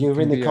more. You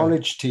were in the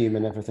college team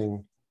and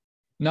everything.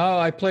 No,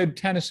 I played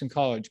tennis in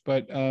college,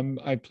 but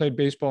I played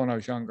baseball when I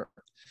was younger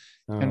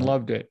and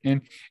loved it.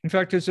 And in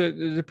fact, there's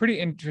a pretty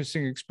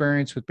interesting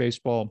experience with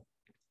baseball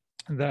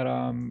that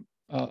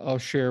I'll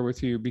share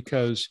with you,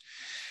 because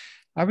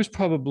I was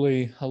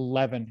probably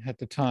 11 at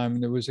the time.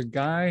 There was a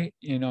guy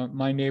in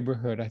my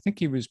neighborhood. I think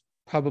he was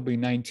probably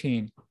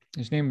 19.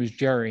 His name was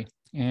Jerry.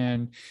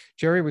 And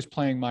Jerry was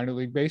playing minor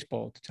league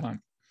baseball at the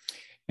time.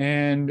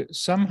 And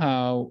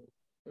somehow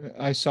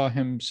I saw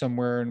him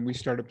somewhere and we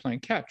started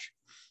playing catch.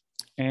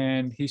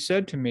 And he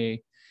said to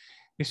me,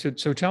 he said,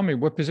 "So tell me,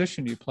 what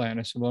position do you play?" And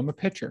I said, "Well, I'm a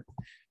pitcher."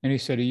 And he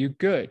said, "Are you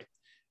good?"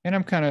 And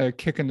I'm kind of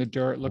kicking the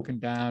dirt, looking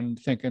down,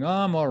 thinking, "Oh,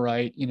 I'm all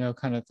right," you know,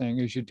 kind of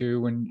thing, as you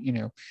do when, you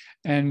know,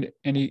 and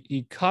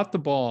he caught the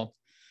ball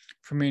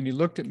for me and he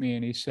looked at me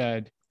and he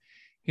said,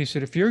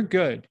 "If you're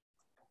good,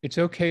 it's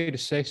okay to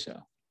say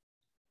so."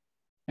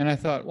 And I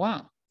thought,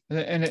 wow.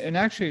 And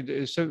actually,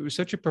 it was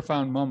such a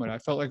profound moment. I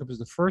felt like it was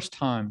the first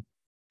time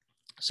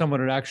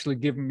someone had actually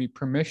given me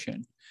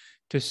permission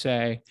to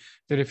say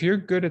that if you're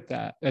good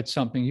at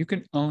something, you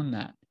can own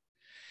that.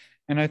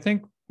 And I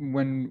think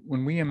when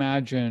we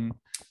imagine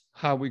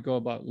how we go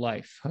about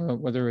life,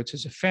 whether it's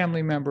as a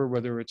family member,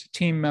 whether it's a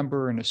team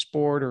member in a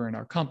sport or in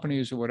our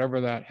companies or whatever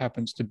that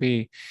happens to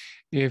be,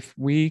 if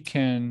we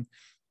can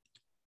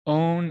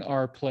own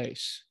our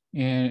place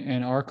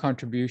and our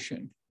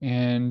contribution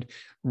and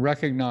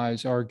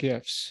recognize our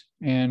gifts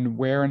and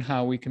where and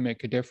how we can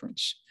make a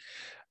difference,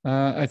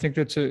 I think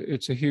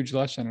it's a huge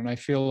lesson. And I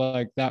feel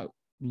like that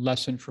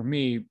lesson for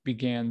me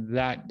began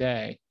that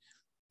day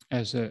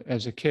as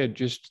a kid,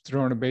 just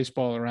throwing a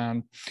baseball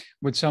around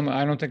with someone.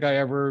 I don't think I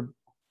ever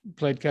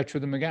played catch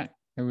with him again.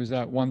 It was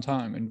that one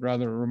time, and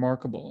rather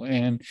remarkable.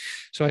 And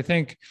so I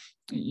think,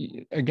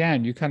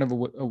 again, you kind of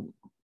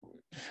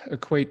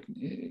equate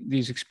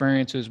these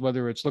experiences,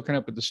 whether it's looking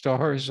up at the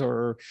stars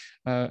or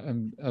a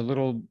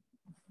little,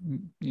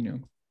 you know,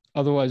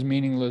 otherwise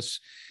meaningless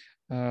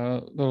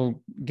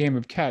little game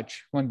of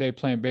catch one day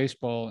playing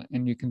baseball,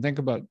 and you can think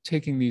about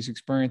taking these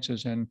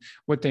experiences and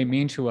what they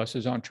mean to us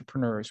as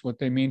entrepreneurs, what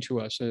they mean to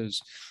us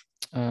as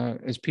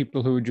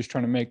people who are just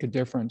trying to make a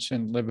difference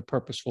and live a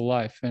purposeful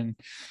life. And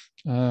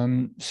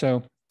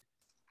so,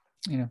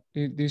 you know,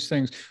 these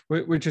things,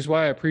 which is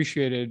why I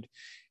appreciated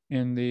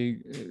in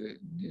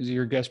as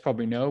your guests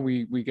probably know,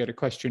 we get a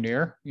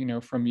questionnaire, you know,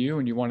 from you,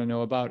 and you want to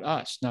know about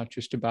us, not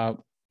just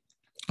about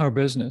our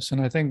business. And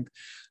I think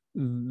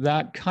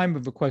that kind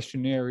of a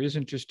questionnaire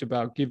isn't just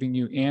about giving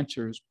you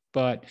answers,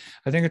 but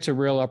I think it's a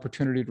real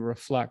opportunity to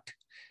reflect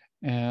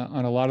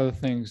on a lot of the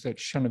things that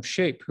kind of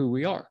shape who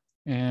we are.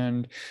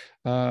 And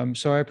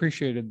so I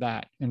appreciated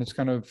that. And it's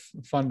kind of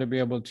fun to be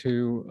able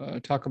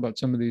to talk about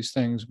some of these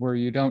things where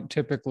you don't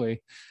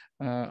typically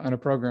on a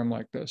program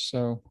like this.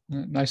 So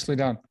nicely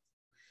done.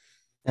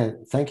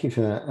 Thank you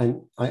for that.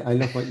 And I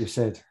love what you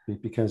said,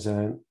 because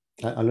I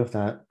love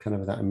that kind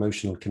of that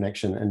emotional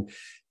connection. And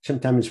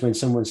sometimes when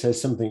someone says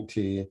something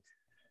to you,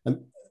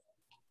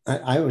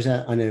 I was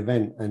at an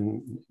event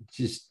and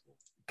just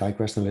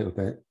digressed a little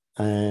bit,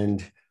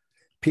 and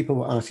people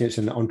were asking, it's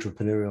an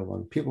entrepreneurial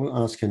one, people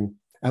were asking,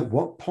 at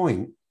what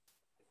point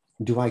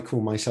do I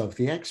call myself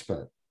the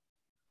expert?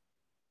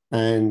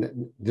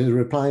 And the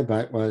reply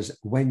back was,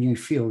 when you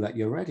feel that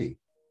you're ready.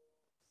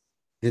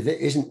 There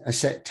isn't a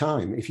set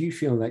time. If you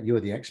feel that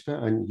you're the expert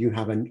and you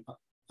have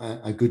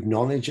a good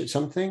knowledge at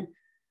something,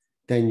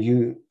 then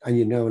you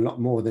know a lot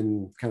more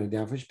than kind of the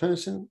average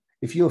person.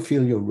 If you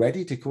feel you're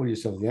ready to call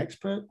yourself the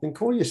expert, then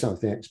call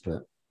yourself the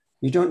expert.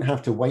 You don't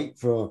have to wait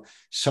for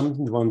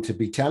someone to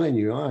be telling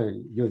you, oh,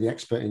 you're the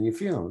expert in your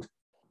field.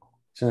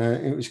 So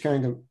it was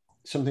kind of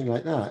something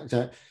like that.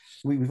 So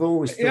we've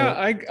always thought, yeah,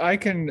 I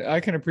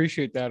can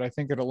appreciate that. I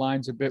think it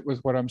aligns a bit with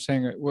what I'm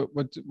saying.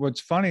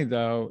 What's funny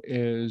though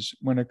is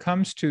when it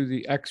comes to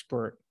the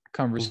expert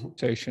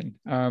conversation,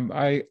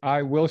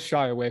 I will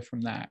shy away from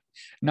that,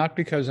 not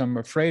because I'm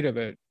afraid of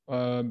it,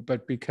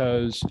 but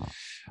because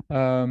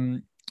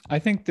I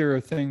think there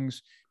are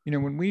things,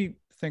 when we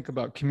think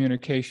about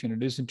communication,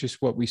 it isn't just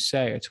what we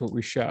say, it's what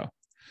we show.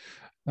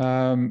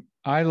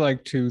 I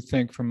like to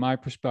think from my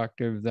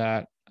perspective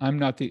that I'm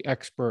not the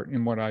expert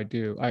in what I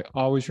do. I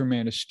always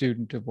remain a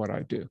student of what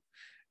I do.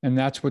 And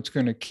that's what's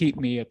going to keep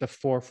me at the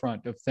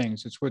forefront of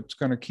things. It's what's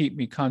going to keep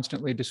me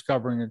constantly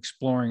discovering,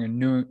 exploring,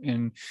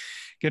 and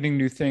getting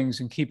new things,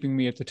 and keeping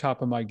me at the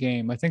top of my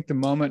game. I think the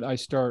moment I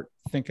start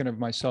thinking of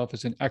myself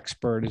as an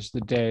expert is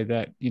the day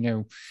that,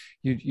 you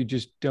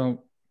just don't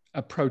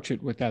approach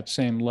it with that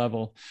same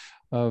level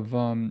of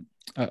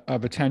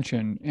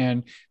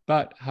attention.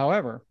 But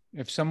however,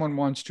 if someone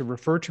wants to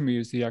refer to me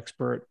as the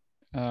expert,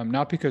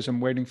 not because I'm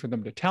waiting for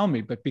them to tell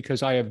me, but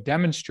because I have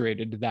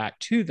demonstrated that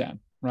to them,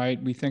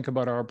 right? We think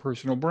about our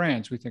personal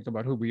brands. We think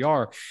about who we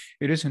are.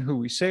 It isn't who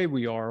we say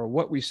we are or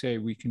what we say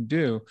we can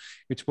do.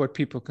 It's what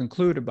people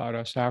conclude about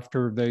us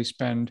after they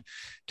spend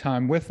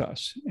time with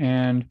us.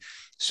 And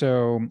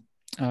so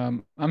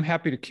I'm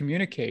happy to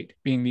communicate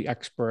being the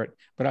expert,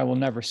 but I will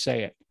never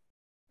say it.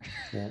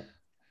 Yeah.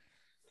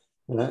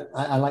 Well,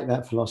 I like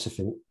that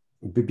philosophy,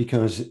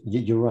 because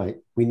you're right.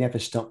 We never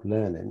stop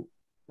learning.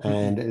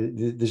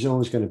 And there's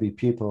always going to be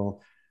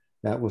people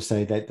that will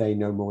say that they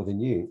know more than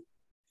you.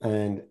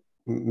 And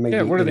maybe,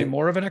 yeah, what are they,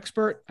 more of an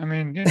expert? I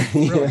mean,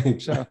 really.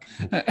 Yeah.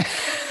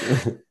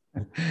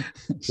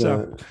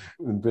 So,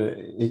 but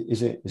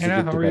is it?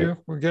 How are you?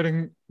 We're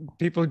getting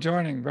people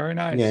joining. Very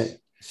nice. Yeah.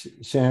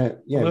 So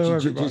yeah, hello,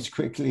 just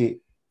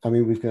quickly. I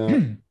mean, we've got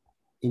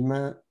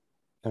𝗓𝗏.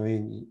 I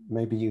mean,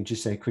 maybe you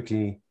just say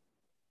quickly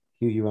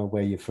who you are,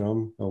 where you're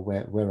from, or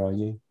where are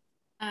you?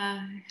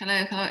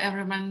 Hello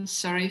everyone.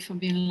 Sorry for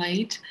being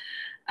late.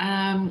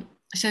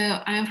 So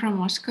I'm from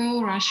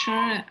Moscow,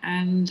 Russia,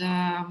 and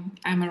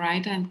I'm a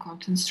writer and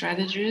content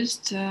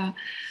strategist. So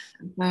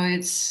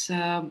it's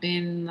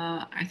been,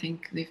 I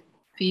think, the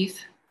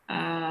 5th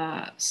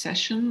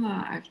session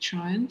I've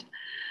joined.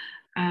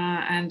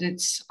 And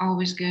it's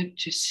always good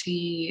to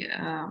see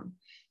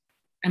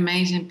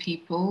amazing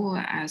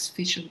people as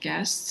featured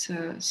guests.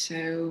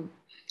 So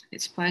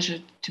it's a pleasure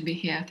to be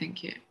here.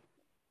 Thank you.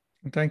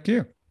 Thank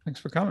you. Thanks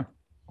for coming.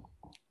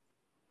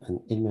 And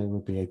𝗓𝗏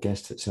will be a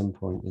guest at some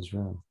point as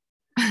well.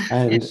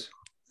 And yes.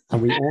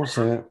 And we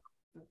also,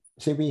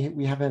 so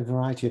we have a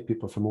variety of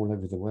people from all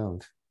over the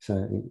world.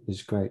 So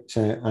it's great.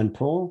 So, and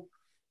Paul?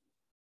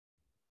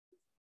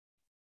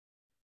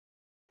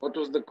 What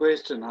was the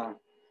question, huh?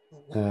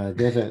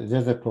 The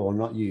other Paul,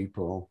 not you,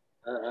 Paul.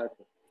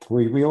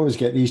 We always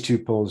get these two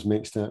Pauls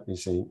mixed up, you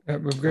see.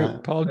 We've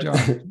got Paul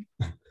John.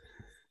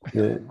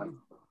 Yeah.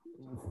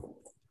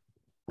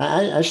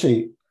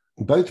 Actually,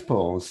 both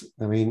Pauls,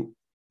 I mean,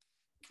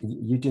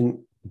 you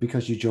didn't,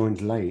 because you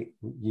joined late,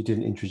 you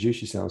didn't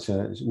introduce yourself.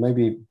 So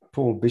maybe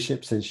Paul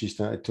Bishop, since you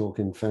started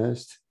talking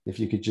first, if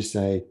you could just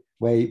say,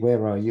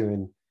 where are you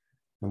and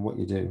what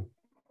you do?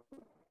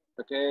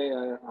 Okay,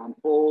 I'm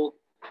Paul.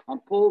 I'm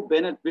Paul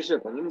Bennett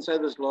Bishop. I didn't say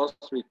this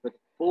last week, but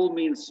Paul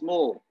means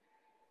small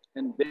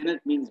and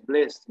Bennett means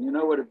blessed. You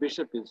know what a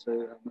bishop is. So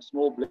I'm a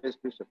small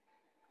blessed bishop.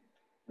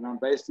 And I'm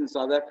based in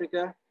South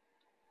Africa.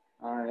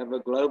 I have a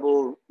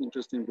global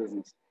interest in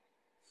business.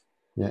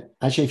 Yeah,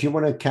 actually, if you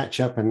want to catch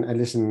up and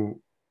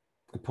listen,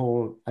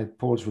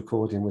 Paul's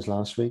recording was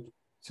last week,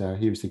 so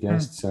he was the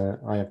guest. So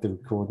I have the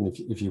recording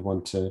if you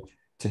want to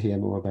hear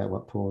more about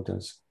what Paul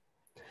does.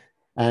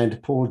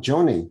 And Paul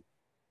Johnny.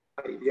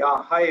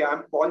 Yeah, hi,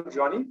 I'm Paul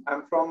Johnny.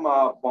 I'm from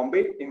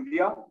Bombay,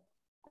 India,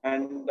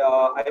 and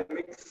I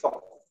make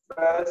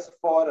software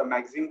for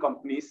magazine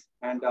companies,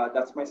 and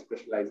that's my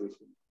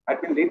specialization.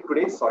 I've been late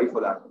today. Sorry for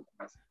that.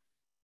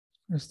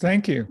 Yes,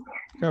 thank you.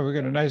 Yeah, we've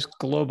got a nice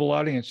global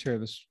audience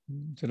here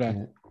today.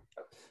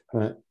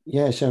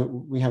 Yeah, so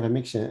we have a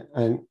mixture.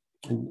 And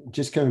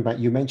just coming back,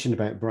 you mentioned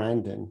about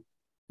branding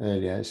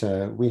earlier.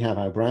 So we have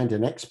our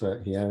branding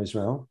expert here as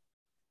well.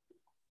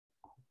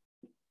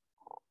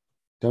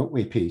 Don't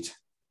we, Pete?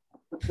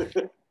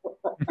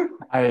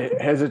 I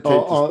hesitate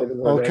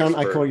or can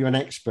I call you an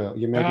expert?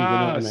 Maybe you're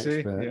not an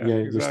expert. Yeah, you're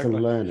exactly.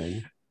 still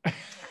learning.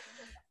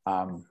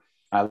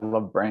 I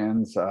love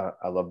brands.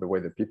 I love the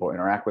way that people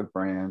interact with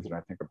brands. And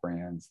I think of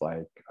brands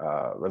like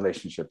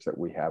relationships that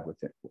we have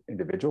with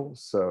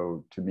individuals.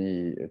 So to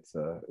me, it's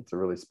a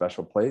really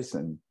special place.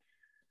 And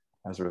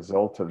as a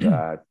result of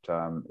that,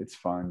 it's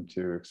fun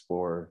to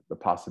explore the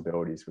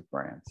possibilities with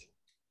brands.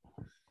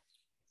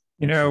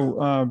 You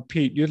know,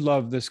 Pete, you'd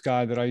love this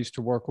guy that I used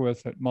to work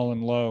with at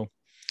Mullen Lowe.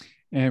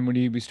 And when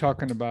he was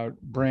talking about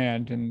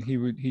brand, and he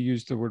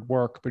used the word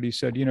work, but he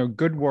said,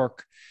 good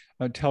work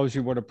tells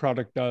you what a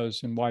product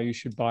does and why you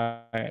should buy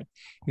it.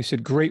 He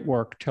said, great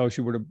work tells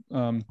you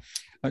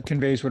what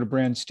conveys what a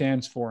brand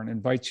stands for and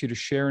invites you to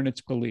share in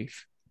its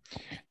belief.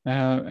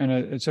 And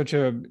it's such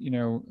a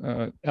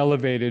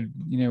elevated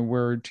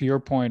where, to your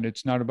point,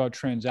 it's not about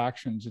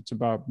transactions, it's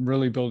about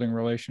really building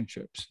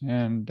relationships.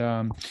 And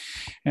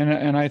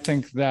I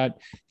think that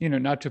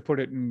not to put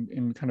it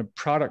in kind of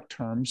product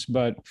terms,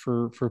 but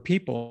for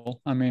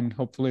people, I mean,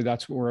 hopefully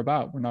that's what we're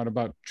about. We're not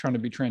about trying to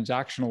be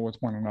transactional with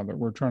one another.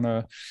 We're trying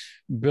to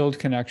build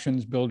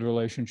connections, build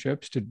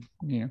relationships to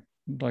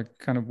like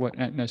kind of what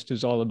𝗪𝗡𝗏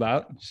is all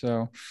about.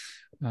 So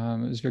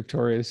as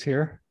Victoria is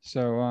here,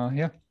 so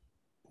yeah.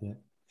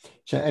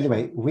 So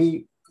anyway,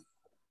 we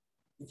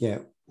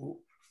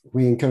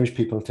encourage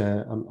people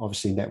to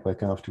obviously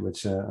network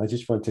afterwards. I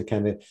just want to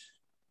kind of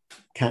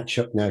catch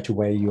up now to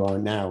where you are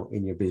now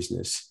in your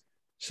business.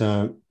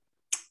 So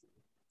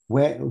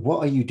what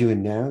are you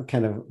doing now?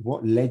 Kind of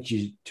what led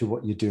you to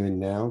what you're doing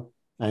now?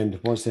 And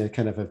was there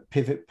kind of a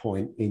pivot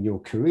point in your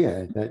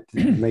career that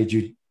made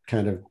you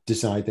kind of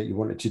decide that you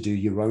wanted to do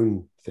your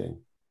own thing?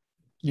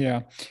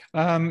 Yeah.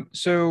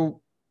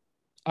 So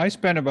I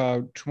spent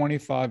about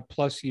 25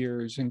 plus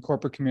years in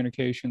corporate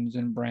communications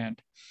and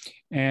brand.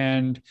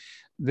 And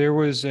there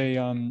was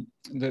a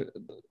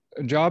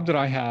job that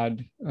I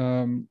had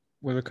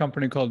with a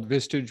company called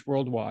𝗬𝗘𝗔𝗥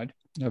Worldwide.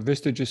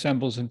 𝗬𝗘𝗔𝗥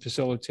assembles and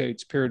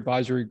facilitates peer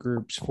advisory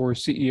groups for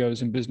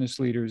CEOs and business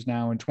leaders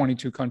now in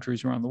 22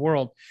 countries around the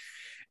world.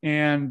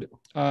 And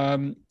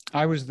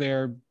I was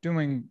there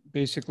doing,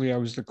 basically, I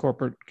was the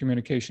corporate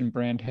communication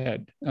brand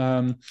head.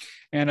 And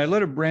I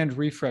led a brand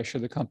refresh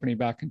of the company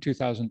back in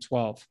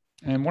 2012.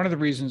 And one of the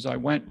reasons I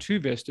went to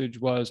𝗬𝗘𝗔𝗥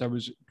was I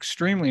was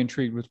extremely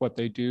intrigued with what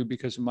they do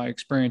because of my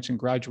experience in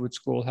graduate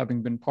school,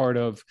 having been part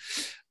of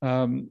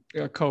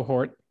a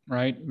cohort,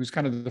 right? It was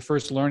kind of the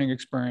first learning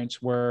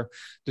experience where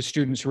the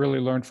students really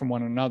learned from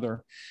one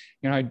another.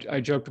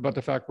 I joked about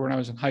the fact when I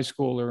was in high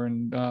school or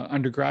in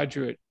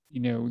undergraduate,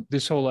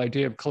 this whole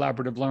idea of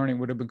collaborative learning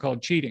would have been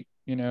called cheating.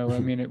 I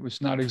mean, it was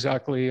not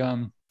exactly,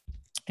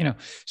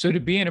 so to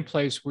be in a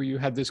place where you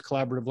had this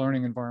collaborative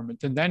learning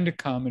environment and then to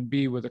come and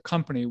be with a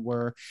company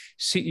where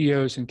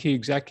CEOs and key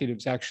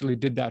executives actually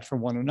did that for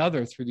one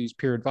another through these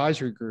peer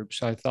advisory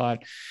groups, I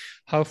thought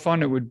how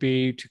fun it would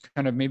be to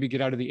kind of maybe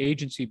get out of the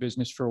agency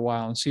business for a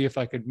while and see if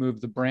I could move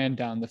the brand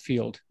down the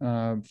field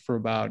and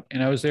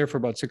I was there for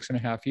about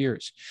 6.5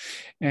 years.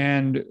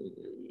 And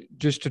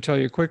just to tell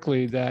you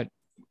quickly that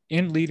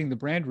in leading the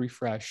brand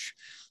refresh,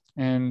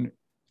 and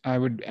I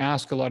would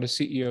ask a lot of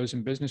CEOs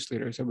and business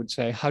leaders, I would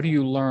say, how do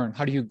you learn?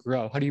 How do you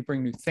grow? How do you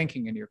bring new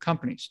thinking into your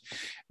companies?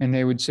 And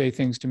they would say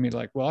things to me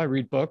like, well, I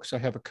read books, I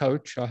have a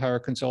coach, I hire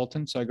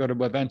consultants, I go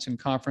to events and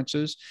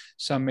conferences.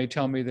 Some may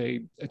tell me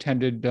they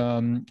attended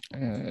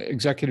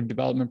executive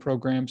development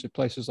programs at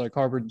places like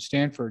Harvard and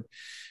Stanford.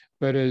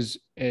 But as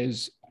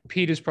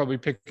Pete is probably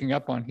picking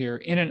up on here,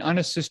 in an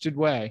unassisted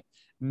way,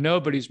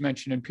 nobody's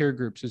mentioned in peer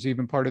groups as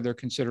even part of their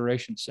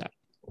consideration set.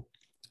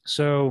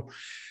 So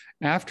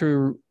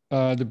after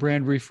the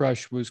brand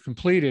refresh was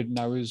completed and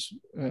I was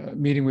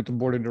meeting with the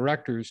board of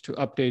directors to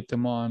update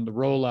them on the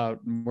rollout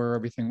and where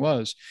everything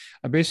was,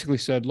 I basically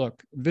said,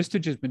 look,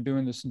 𝗬𝗘𝗔𝗥 has been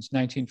doing this since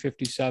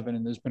 1957,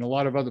 and there's been a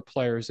lot of other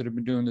players that have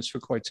been doing this for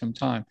quite some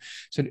time.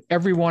 So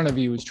every one of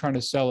you is trying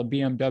to sell a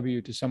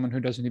BMW to someone who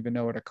doesn't even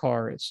know what a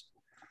car is.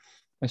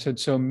 I said,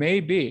 so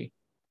maybe,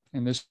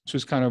 and this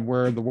was kind of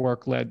where the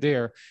work led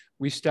there,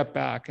 we step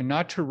back and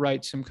not to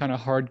write some kind of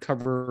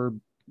hardcover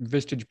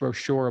𝗬𝗘𝗔𝗥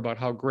brochure about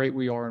how great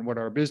we are and what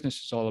our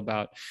business is all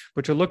about,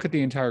 but to look at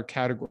the entire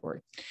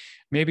category.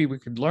 Maybe we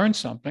could learn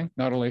something,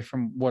 not only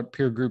from what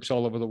peer groups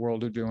all over the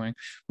world are doing,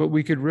 but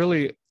we could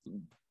really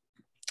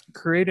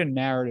create a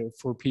narrative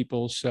for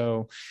people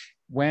so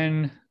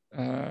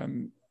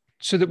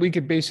so that we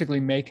could basically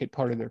make it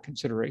part of their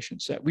consideration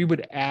set. We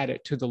would add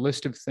it to the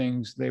list of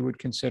things they would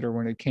consider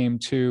when it came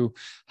to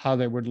how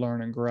they would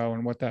learn and grow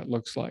and what that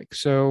looks like.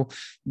 So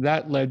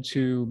that led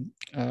to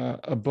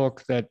a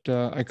book that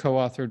I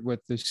co-authored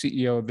with the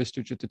CEO of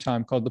𝗬𝗘𝗔𝗥 at the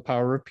time called �The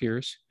Power of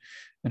Peers,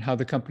 and how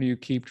the company you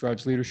keep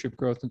drives leadership,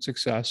 growth, and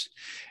success.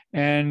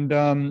 And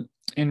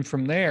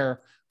from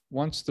there,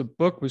 once the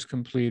book was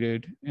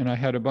completed and I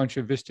had a bunch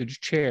of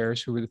𝗬𝗘𝗔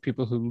chairs who were the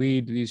people who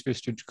lead these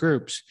𝗬𝗘𝗔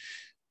groups,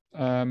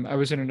 I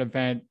was in an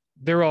event.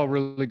 They're all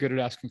really good at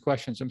asking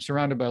questions. I'm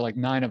surrounded by like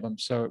 9 of them.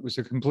 So it was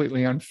a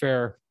completely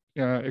unfair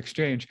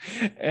exchange.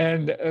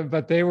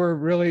 But they were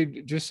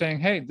really just saying,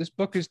 hey, this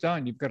book is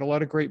done. You've got a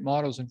lot of great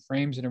models and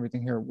frames and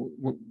everything here.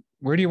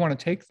 Where do you want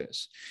to take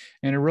this?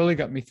 And it really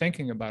got me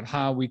thinking about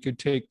how we could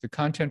take the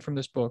content from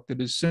this book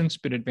that has since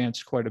been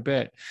advanced quite a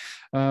bit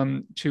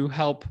to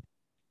help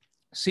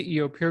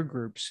CEO peer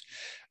groups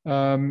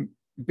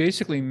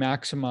basically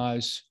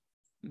maximize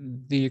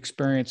the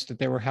experience that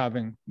they were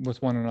having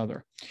with one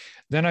another.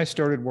 Then I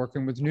started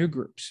working with new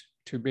groups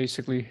to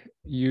basically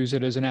use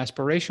it as an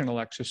aspirational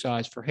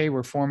exercise for, hey,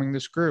 we're forming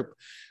this group.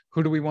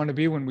 Who do we want to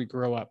be when we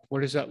grow up?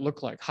 What does that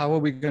look like? How are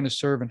we going to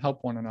serve and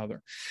help one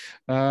another?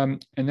 And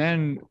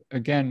then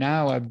again,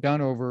 now I've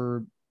done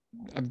over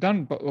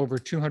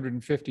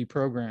 250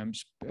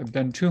 programs. I've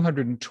done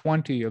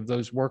 220 of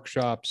those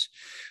workshops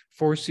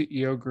for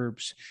CEO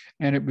groups.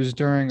 And it was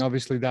during,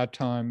 obviously, that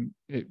time,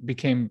 it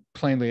became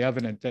plainly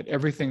evident that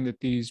everything that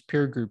these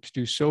peer groups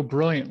do so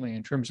brilliantly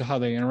in terms of how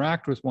they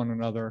interact with one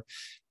another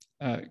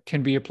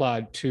can be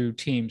applied to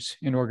teams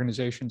in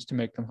organizations to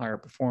make them higher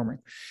performing.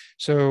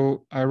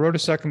 So I wrote a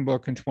second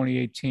book in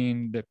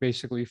 2018 that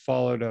basically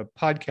followed a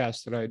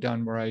podcast that I had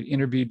done where I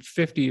interviewed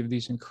 50 of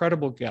these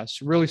incredible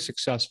guests, really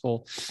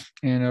successful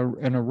in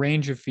a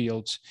range of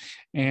fields.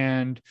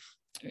 And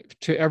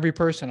to every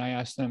person, I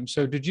asked them,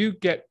 so did you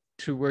get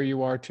to where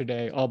you are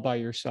today all by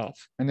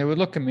yourself? And they would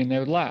look at me and they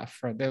would laugh,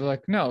 right? They're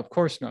like, no, of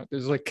course not.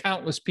 There's like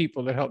countless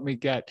people that helped me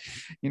get,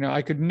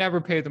 I could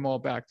never pay them all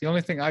back. The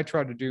only thing I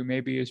try to do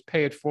maybe is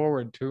pay it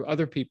forward to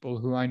other people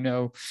who I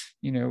know,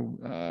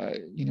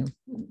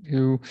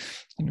 who,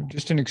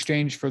 just in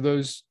exchange for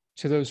those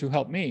who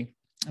helped me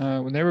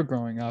when they were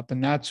growing up.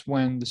 And that's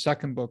when the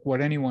second book,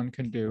 What Anyone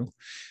Can Do,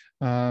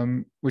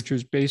 which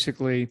was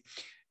basically,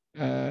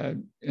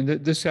 and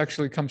this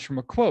actually comes from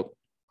a quote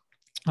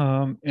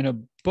in a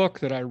book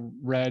that I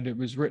read. It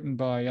was written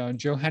by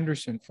Joe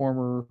Henderson,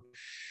 former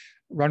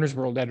Runner's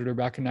World editor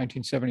back in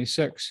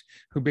 1976,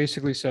 who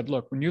basically said,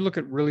 look, when you look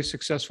at really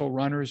successful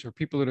runners or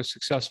people that are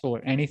successful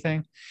at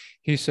anything,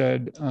 he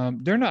said,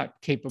 they're not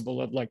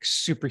capable of like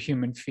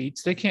superhuman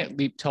feats. They can't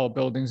leap tall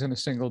buildings in a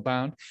single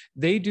bound.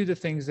 They do the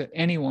things that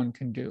anyone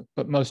can do,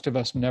 but most of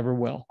us never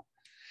will.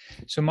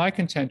 So my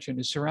contention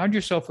is surround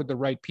yourself with the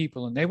right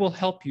people, and they will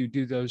help you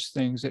do those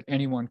things that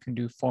anyone can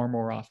do far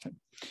more often.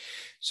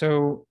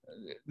 So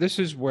this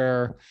is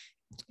where,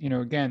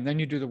 again, then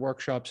you do the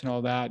workshops and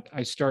all that.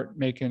 I start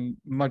making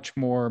much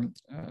more,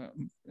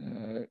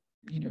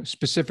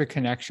 specific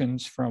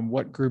connections from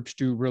what groups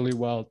do really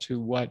well to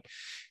what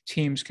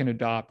teams can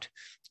adopt.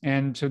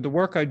 And so the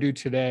work I do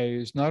today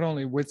is not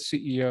only with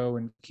CEO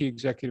and key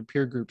executive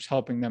peer groups,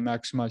 helping them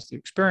maximize the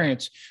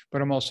experience,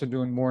 but I'm also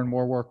doing more and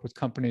more work with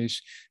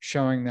companies,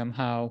 showing them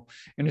how,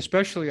 and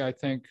especially I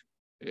think,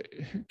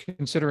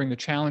 considering the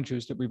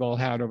challenges that we've all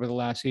had over the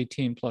last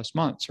 18 plus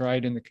months,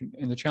 right? And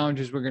the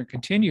challenges we're going to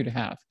continue to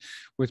have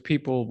with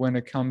people when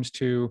it comes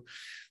to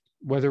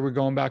whether we're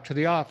going back to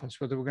the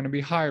office, whether we're going to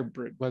be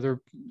hybrid, whether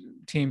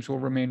teams will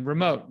remain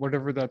remote,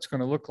 whatever that's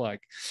going to look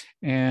like.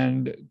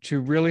 And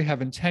to really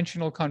have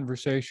intentional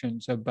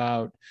conversations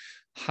about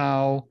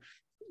how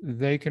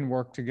they can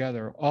work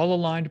together, all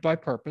aligned by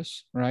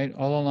purpose, right?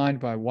 All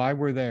aligned by why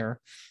we're there.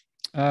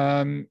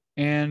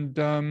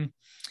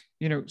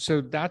 So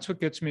that's what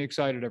gets me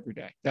excited every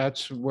day.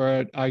 That's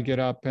where I get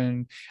up,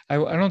 and I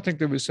don't think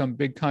there was some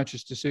big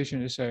conscious decision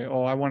to say,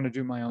 oh, I want to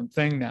do my own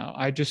thing now.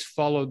 I just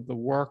followed the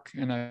work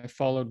and I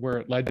followed where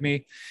it led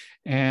me.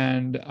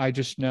 And I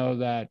just know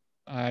that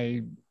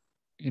I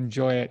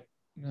enjoy it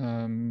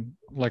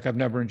like I've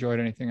never enjoyed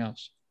anything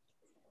else.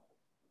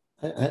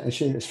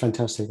 Actually, it's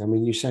fantastic. I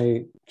mean, you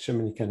say so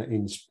many kind of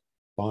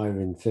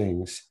inspiring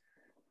things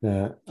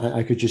that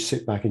I could just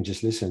sit back and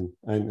just listen.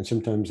 And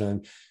sometimes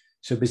I'm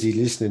so busy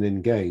listening and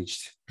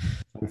engaged,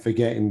 I'm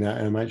forgetting that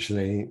I'm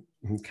actually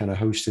kind of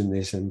hosting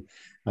this and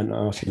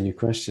asking you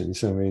questions.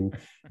 So, I mean,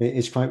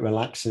 it's quite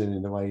relaxing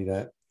in the way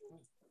that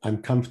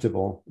I'm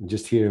comfortable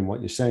just hearing what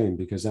you're saying,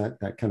 because that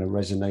kind of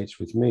resonates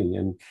with me.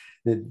 And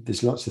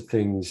there's lots of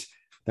things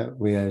that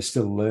we are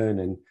still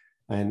learning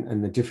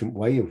and a different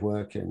way of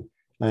working.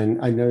 And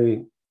I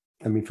know,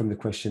 I mean, from the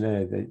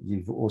questionnaire that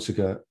you've also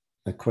got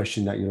a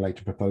question that you'd like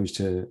to propose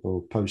to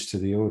or post to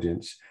the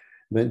audience.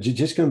 But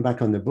just going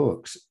back on the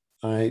books,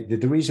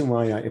 the reason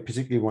why I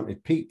particularly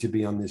wanted Pete to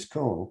be on this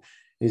call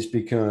is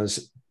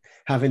because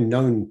having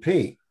known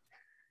Pete,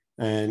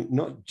 and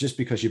not just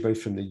because you're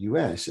both from the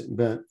US,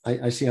 but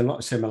I see a lot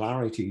of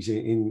similarities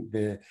in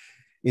the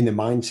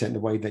mindset and the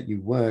way that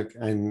you work,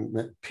 and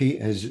that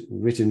Pete has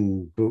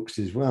written books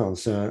as well.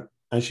 So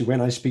actually,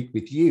 when I speak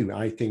with you,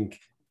 I think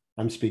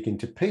I'm speaking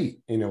to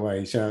Pete in a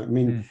way. So I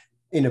mean,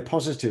 in a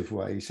positive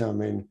way. So I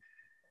mean,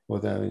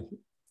 although,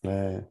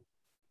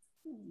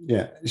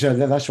 yeah. So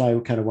that's why I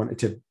kind of wanted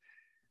to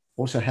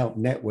also help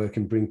network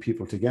and bring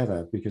people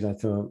together, because I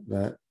thought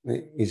that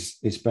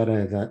it's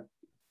better that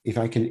if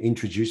I can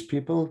introduce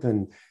people,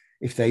 then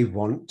if they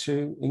want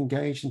to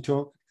engage and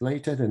talk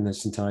later, then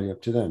that's entirely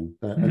up to them.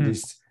 But at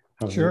least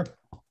have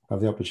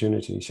the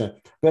opportunity. So,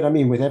 but I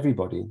mean, with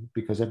everybody,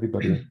 because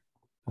everybody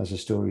has a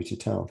story to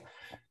tell.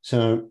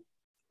 So,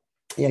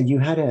 yeah, you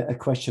had a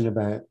question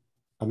about,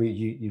 I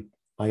mean,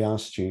 I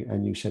asked you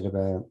and you said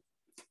about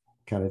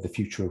kind of the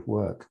future of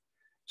work.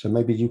 So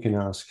maybe you can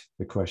ask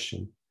the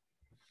question.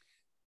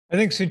 I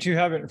think since you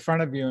have it in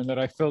front of you and that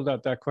I filled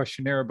out that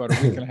questionnaire about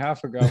a week and a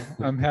half ago,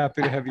 I'm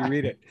happy to have you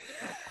read it.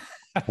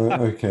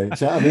 Okay.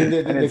 So, I mean,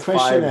 the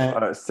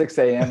questionnaire... 6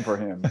 a.m. for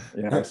him,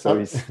 so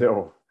he's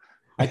still...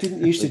 I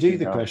didn't used to do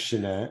the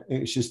questionnaire.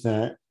 It was just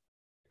that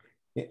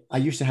I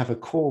used to have a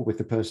call with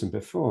the person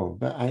before,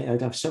 but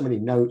I'd have so many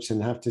notes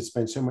and have to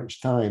spend so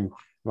much time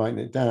writing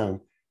it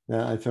down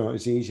I thought it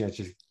was easier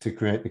just to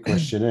create the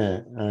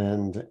questionnaire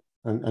and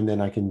then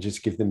I can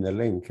just give them the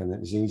link, and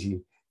it's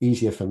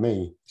easier for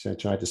me. So I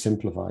try to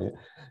simplify it.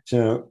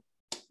 So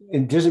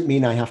it doesn't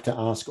mean I have to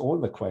ask all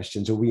the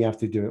questions or we have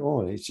to do it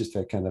all. It's just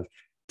a kind of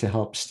to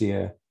help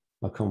steer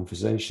a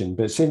conversation.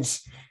 But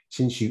since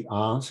you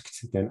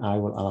asked, then I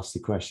will ask the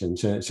question.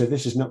 So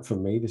this is not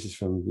from me, this is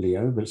from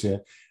Leo, but it's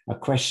a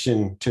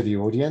question to the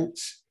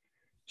audience.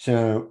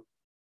 So,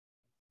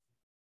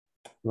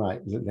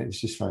 right, let's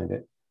just find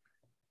it.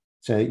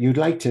 So you'd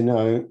like to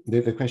know,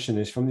 the question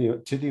is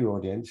to the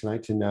audience,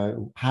 like to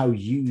know how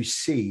you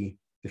see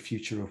the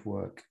future of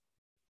work.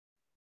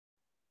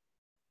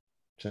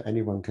 So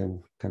anyone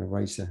can kind of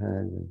raise their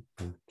hand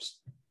and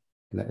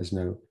let us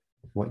know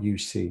what you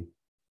see.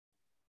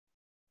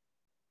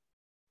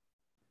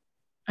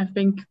 I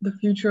think the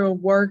future of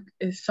work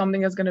is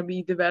something that's going to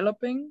be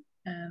developing.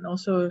 And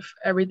also if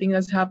everything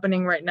that's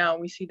happening right now,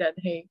 we see that,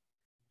 hey,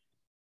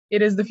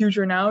 it is the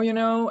future now, you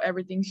know,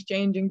 everything's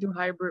changing to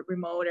hybrid,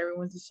 remote,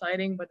 everyone's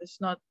deciding, but it's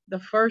not the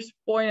first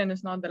point and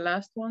it's not the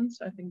last one.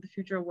 So I think the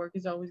future of work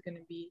is always going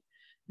to be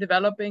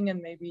developing,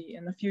 and maybe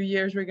in a few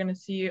years, we're going to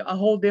see a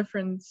whole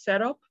different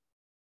setup.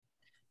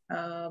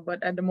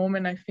 But at the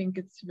moment, I think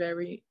it's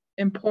very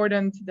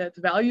important that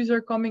values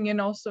are coming in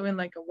also in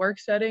like a work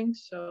setting.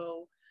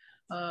 So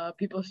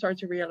people start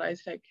to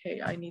realize like,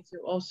 hey, I need to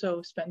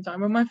also spend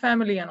time with my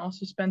family and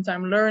also spend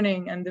time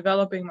learning and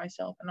developing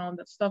myself and all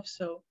that stuff.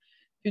 So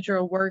future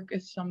of work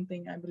is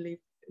something I believe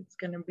it's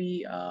going to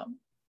be a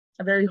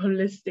very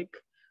holistic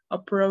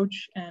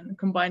approach, and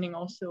combining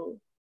also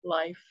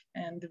life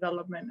and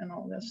development and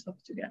all that stuff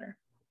together.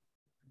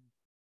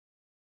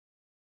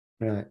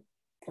 Right.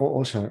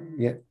 Also,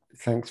 yeah,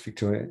 thanks,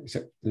 Victoria. Is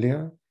it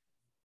Leo?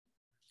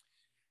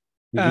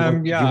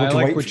 Yeah, I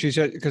like what you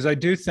said, because I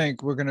do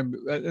think we're going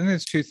to, I think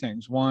it's two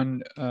things.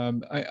 One,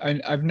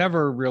 I've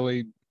never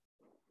really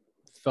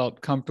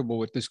felt comfortable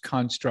with this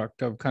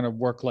construct of kind of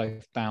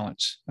work-life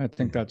balance. I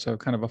think that's a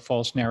kind of a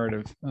false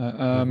narrative.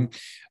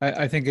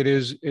 I think it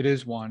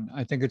is one.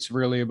 I think it's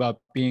really about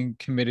being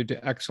committed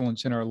to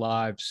excellence in our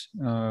lives,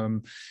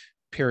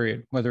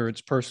 period, whether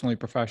it's personally,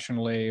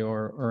 professionally,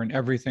 or in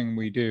everything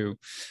we do.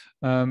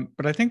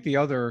 But I think the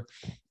other,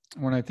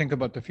 when I think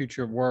about the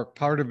future of work,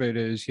 part of it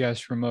is,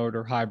 yes, remote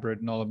or hybrid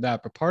and all of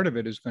that, but part of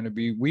it is going to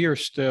be, we are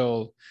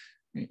still,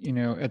 you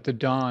know, at the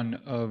dawn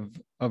of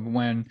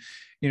when,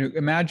 you know,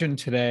 imagine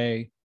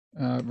today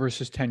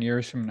versus 10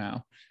 years from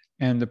now,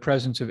 and the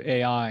presence of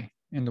AI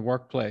in the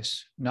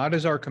workplace, not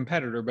as our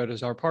competitor, but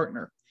as our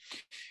partner.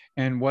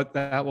 And what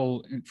that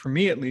will, for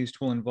me at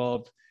least, will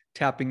involve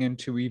tapping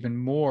into even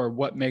more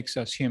what makes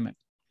us human.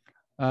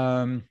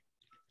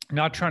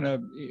 Not trying to,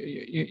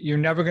 you're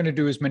never going to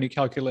do as many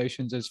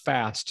calculations as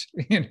fast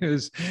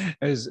as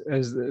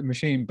the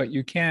machine, but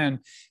you can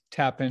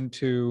tap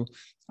into,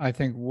 I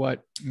think,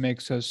 what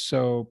makes us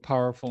so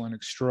powerful and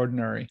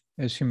extraordinary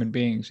as human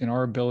beings, and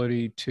our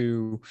ability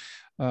to,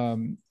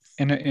 and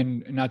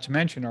not to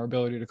mention our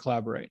ability to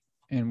collaborate,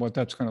 and what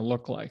that's going to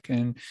look like.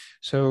 And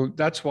so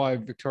that's why,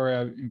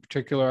 Victoria, in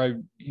particular, I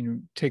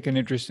take an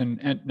interest in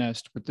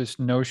𝗬𝗏𝗏 with this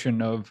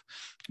notion of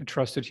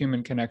trusted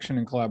human connection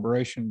and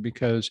collaboration,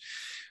 because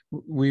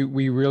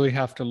we really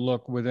have to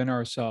look within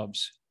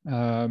ourselves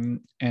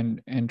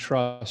and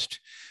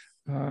trust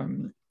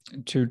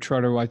to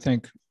try to, I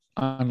think,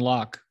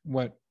 unlock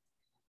what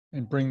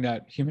and bring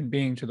that human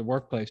being to the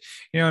workplace.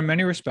 You know, in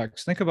many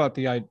respects, think about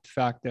the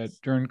fact that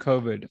during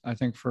COVID, I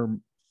think for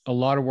a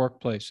lot of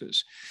workplaces,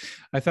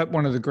 I thought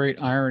one of the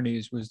great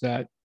ironies was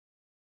that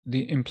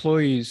the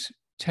employees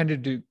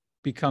tended to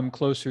become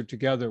closer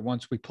together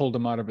once we pulled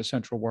them out of a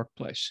central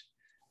workplace,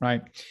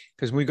 right?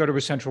 Because we go to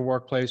a central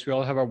workplace, we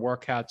all have our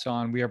work hats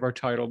on, we have our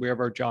title, we have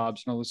our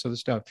jobs and all this other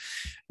stuff.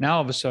 Now,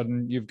 all of a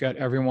sudden, you've got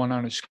everyone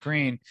on a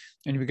screen,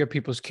 and you've got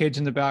people's kids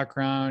in the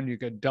background,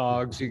 you've got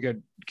dogs, you've got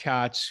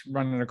cats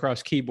running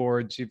across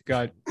keyboards, you've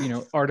got, you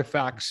know,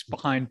 artifacts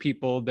behind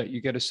people that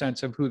you get a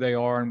sense of who they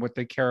are and what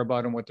they care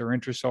about and what their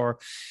interests are.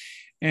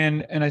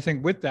 And I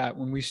think with that,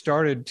 when we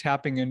started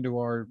tapping into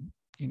our,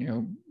 you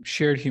know,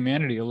 shared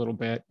humanity a little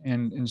bit,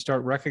 and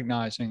start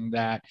recognizing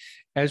that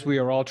as we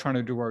are all trying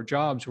to do our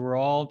jobs, we're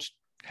all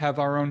have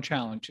our own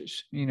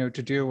challenges, you know,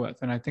 to deal with.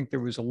 And I think there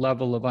was a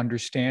level of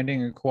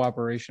understanding and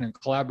cooperation and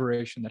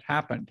collaboration that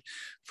happened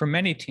for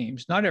many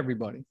teams, not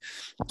everybody,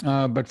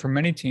 but for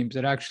many teams,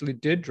 that actually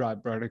did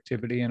drive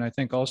productivity. And I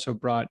think also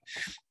brought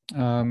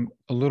a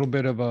little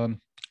bit of a,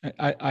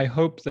 I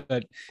hope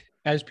that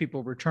as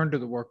people return to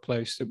the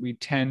workplace, that we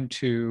tend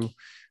to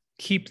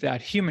keep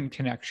that human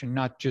connection,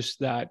 not just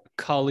that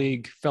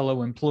colleague,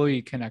 fellow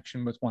employee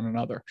connection with one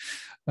another.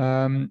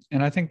 And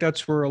I think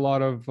that's where a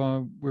lot of,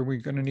 where we're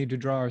going to need to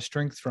draw our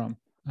strength from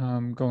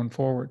going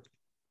forward.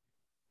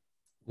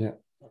 Yeah,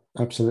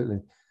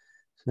 absolutely.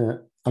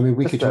 I mean,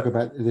 we could talk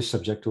about this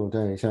subject all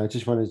day. So I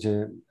just wanted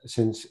to,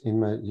 since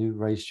𝗬𝗏𝗧, you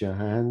raised your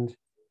hand.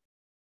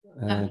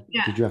 Yeah.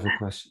 Did you have a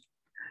question?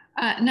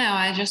 No,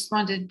 I just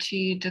wanted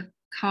to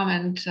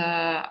comment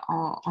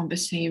on the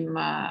same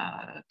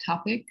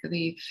topic,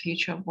 the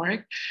future of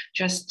work.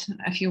 Just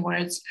a few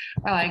words.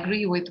 Well, I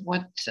agree with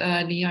what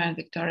Leo and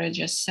Victoria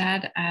just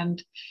said,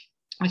 and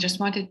I just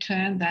wanted to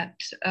add that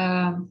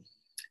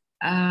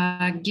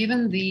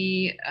given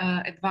the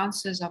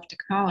advances of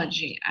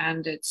technology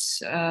and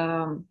its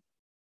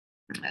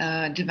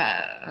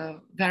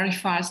very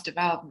fast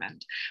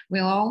development,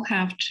 we'll all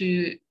have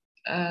to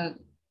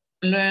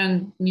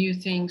learn new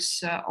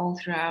things all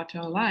throughout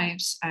our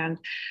lives. And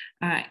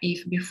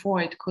if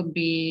before it could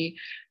be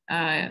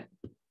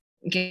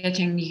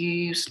getting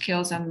new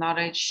skills and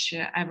knowledge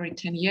every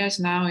 10 years,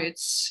 now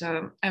it's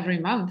every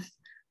month,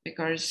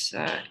 because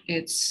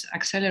it's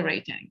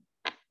accelerating.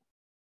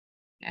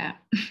 Yeah,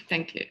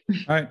 thank you.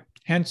 All right,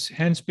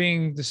 hence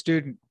being the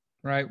student,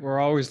 right? We're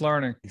always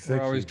learning. Exactly.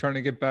 We're always trying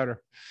to get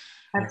better.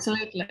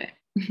 Absolutely.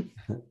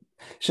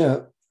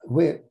 So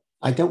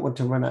I don't want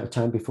to run out of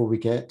time before we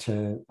get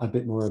to a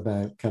bit more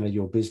about kind of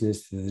your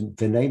business,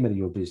 the name of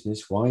your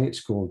business, why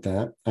it's called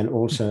that, and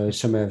also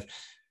some of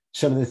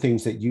the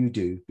things that you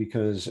do,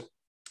 because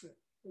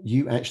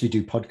you actually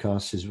do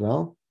podcasts as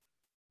well.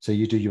 So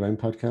you do your own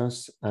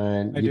podcasts,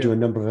 and you do a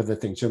number of other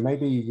things. So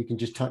maybe you can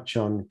just touch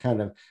on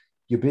kind of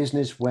your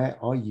business. Where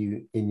are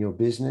you in your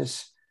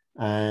business,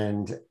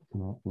 and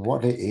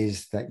what it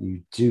is that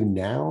you do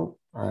now,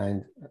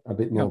 and a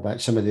bit more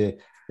about some of the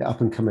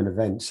up and coming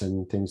events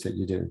and things that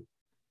you do.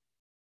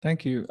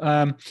 Thank you.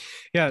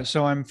 Yeah,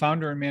 so I'm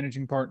founder and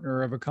managing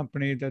partner of a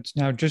company that's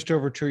now just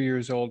over 2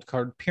 years old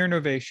called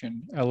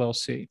𝗬𝗢𝗨𝗥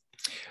LLC.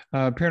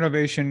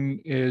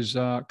 𝗬𝗢𝗨𝗥 is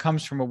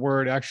comes from a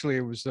word. Actually,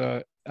 it was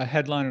a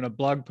headline in a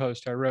blog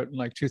post I wrote in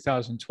like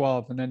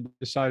 2012, and then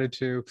decided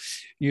to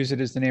use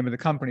it as the name of the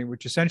company,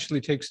 which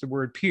essentially takes the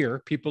word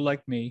peer, people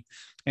like me,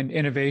 and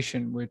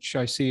innovation, which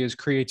I see as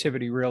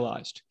creativity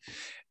realized.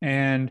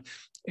 And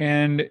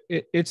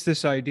it's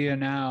this idea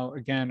now,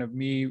 again, of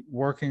me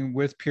working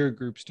with peer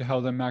groups to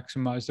help them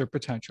maximize their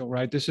potential,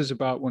 right? This is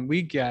about when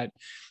we get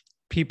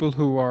people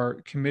who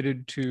are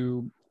committed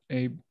to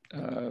a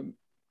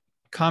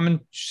common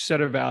set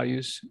of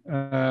values,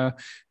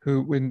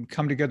 who, when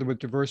come together with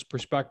diverse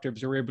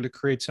perspectives, are able to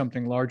create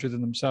something larger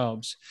than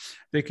themselves.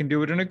 They can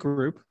do it in a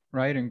group,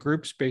 right? And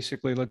groups,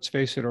 basically, let's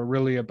face it, are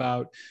really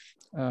about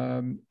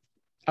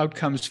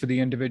outcomes for the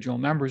individual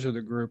members of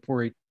the group.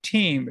 Or a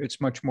team, it's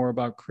much more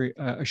about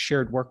a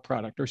shared work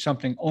product, or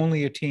something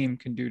only a team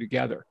can do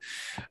together.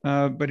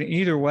 But in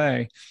either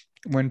way,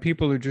 when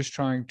people are just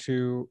trying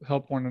to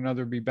help one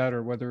another be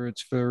better, whether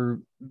it's for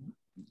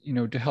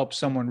to help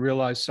someone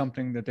realize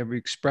something that they've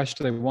expressed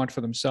they want for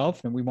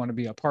themselves, and we want to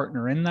be a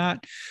partner in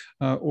that,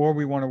 or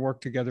we want to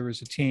work together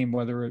as a team,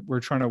 whether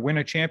we're trying to win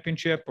a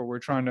championship or we're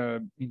trying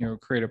to,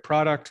 create a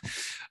product.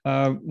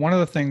 One of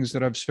the things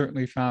that I've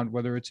certainly found,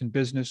 whether it's in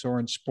business or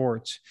in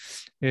sports,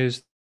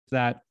 is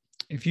that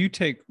if you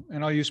take,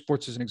 and I'll use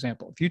sports as an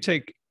example, if you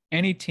take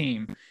any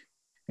team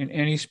in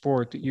any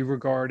sport that you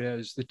regard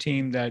as the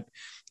team that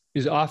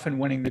is often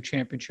winning the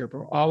championship,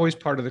 or always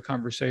part of the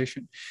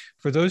conversation,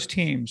 for those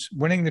teams,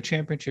 winning the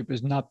championship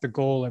is not the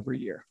goal every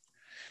year.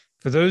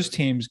 For those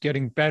teams,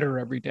 getting better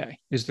every day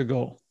is the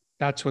goal.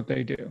 That's what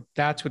they do.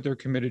 That's what they're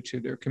committed to.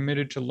 They're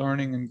committed to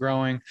learning and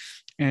growing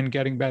and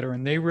getting better.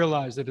 And they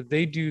realize that if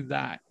they do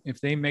that,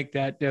 if they make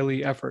that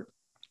daily effort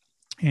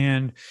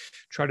and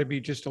try to be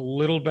just a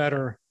little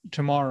better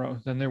tomorrow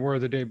than they were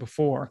the day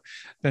before,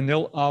 then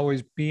they'll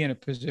always be in a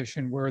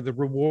position where the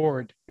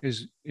reward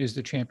is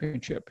the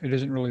championship. It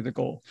isn't really the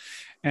goal.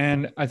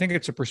 And I think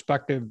it's a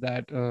perspective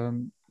that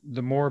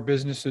the more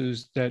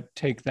businesses that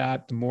take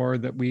that, the more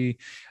that we,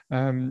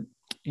 James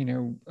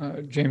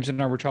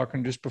and I were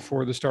talking just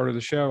before the start of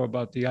the show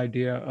about the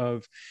idea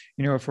of,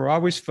 if we're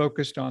always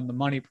focused on the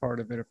money part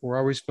of it, if we're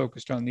always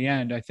focused on the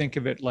end, I think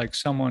of it like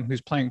someone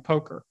who's playing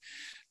poker.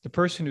 The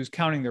person who's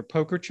counting their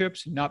poker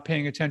chips and not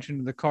paying attention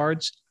to the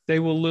cards, they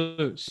will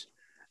lose.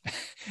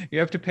 You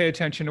have to pay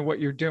attention to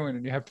what you're doing,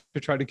 and you have to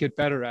try to get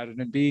better at it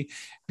and be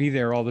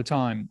there all the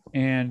time.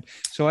 And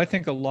so I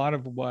think a lot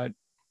of what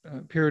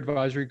peer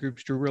advisory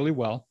groups do really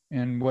well,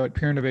 and what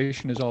peer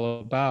innovation is all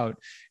about,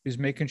 is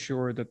making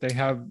sure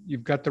that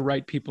you've got the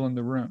right people in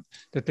the room,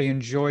 that they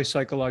enjoy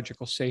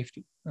psychological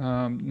safety.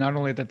 Not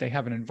only that they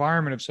have an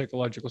environment of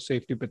psychological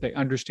safety, but they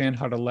understand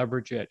how to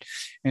leverage it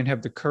and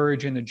have the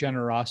courage and the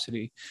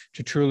generosity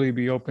to truly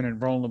be open and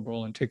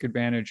vulnerable and take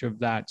advantage of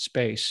that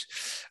space.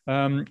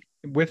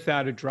 With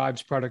that, it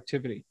drives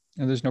productivity.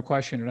 And there's no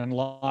question, it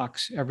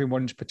unlocks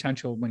everyone's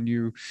potential when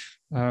you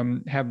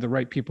have the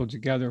right people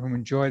together who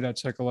enjoy that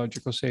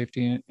psychological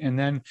safety. And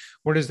then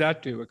what does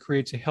that do? It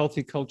creates a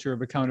healthy culture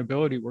of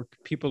accountability where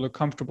people are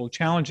comfortable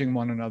challenging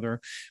one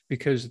another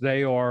because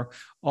they are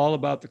all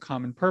about the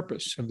common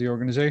purpose of the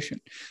organization.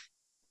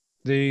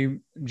 The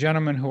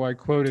gentleman who I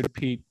quoted,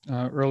 Pete,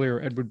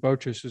 earlier,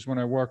 𝗪𝗓𝗪𝗧, is when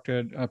I worked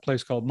at a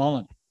place called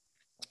Mullen.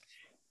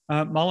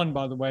 Mullen,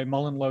 by the way,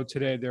 MullenLowe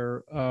today,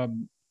 they're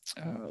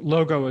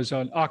logo is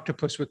an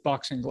octopus with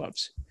boxing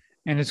gloves.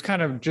 And it's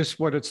kind of just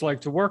what it's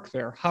like to work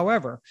there.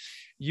 However,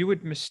 you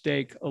would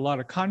mistake a lot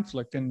of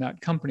conflict in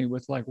that company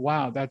with like,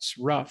 wow, that's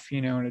rough,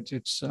 you know, and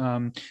it's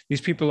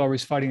these people are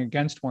always fighting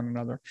against one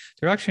another.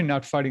 They're actually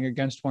not fighting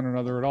against one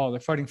another at all. They're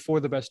fighting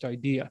for the best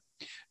idea.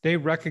 They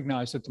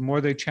recognize that the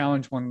more they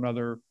challenge one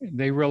another,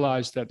 they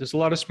realize that there's a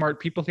lot of smart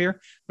people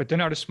here, but they're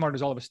not as smart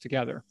as all of us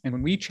together. And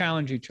when we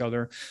challenge each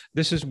other,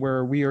 this is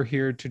where we are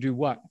here to do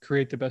what?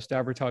 Create the best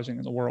advertising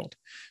in the world.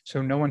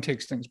 So no one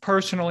takes things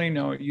personally.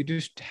 No, you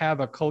just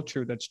have a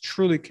culture that's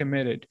truly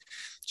committed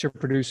to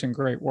producing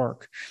great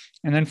work.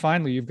 And then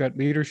finally, you've got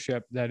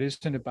leadership that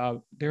isn't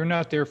about, they're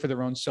not there for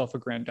their own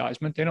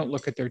self-aggrandizement. They don't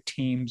look at their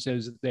teams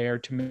as there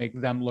to make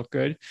them look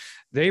good.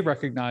 They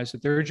recognize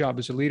that their job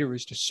as a leader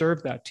is to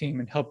serve that team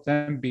and help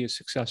them be as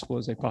successful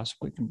as they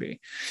possibly can be.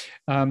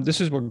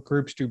 This is what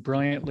groups do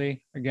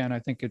brilliantly. Again, I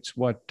think it's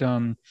what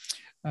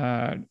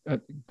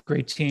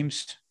great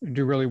teams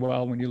do really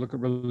well. When you look at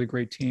really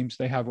great teams,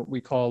 they have what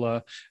we call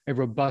a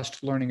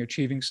robust learning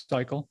achieving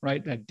cycle,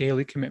 right? That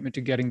daily commitment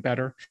to getting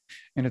better.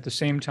 And at the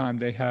same time,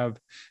 they have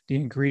the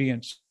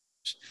ingredients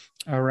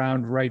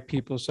around right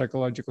people,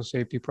 psychological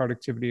safety,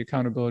 productivity,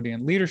 accountability,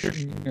 and leadership.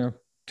 You know,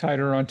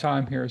 tighter on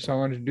time here, so I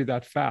wanted to do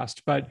that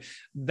fast. But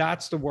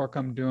that's the work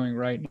I'm doing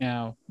right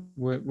now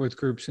with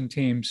groups and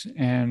teams.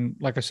 And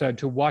like I said,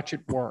 to watch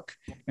it work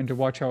and to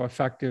watch how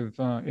effective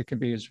it can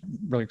be is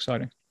really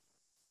exciting.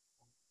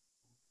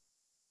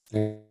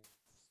 All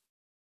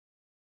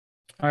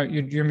right,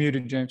 you're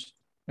muted, James.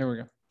 There we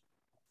go.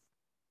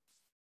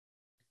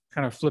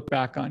 Kind of flip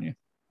back on you.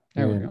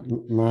 There we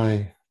go.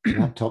 My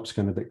laptop's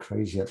going a bit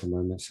crazy at the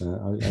moment, so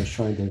I was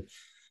trying to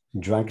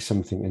drag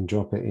something and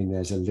drop it in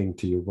as a link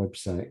to your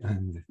website,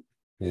 and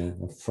yeah,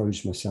 I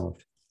froze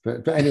myself.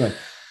 But anyway,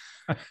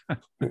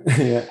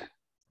 yeah,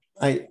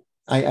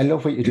 I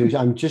love what you do.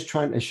 I'm just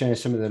trying to share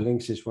some of the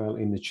links as well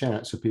in the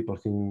chat so people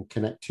can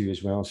connect to you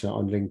as well. So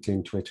on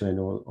LinkedIn, Twitter, and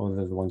all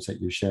of the ones that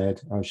you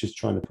shared. I was just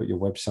trying to put your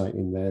website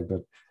in there,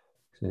 but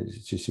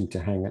it just seemed to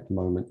hang at the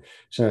moment.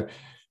 So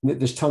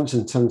there's tons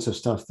and tons of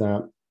stuff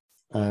that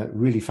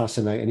really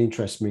fascinate and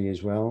interest me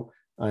as well.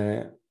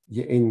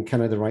 You're in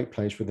kind of the right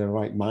place with the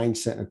right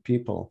mindset of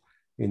people,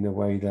 in the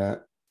way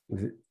that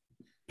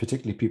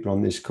particularly people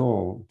on this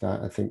call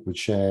that I think would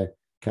share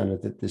kind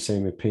of the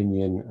same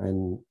opinion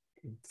and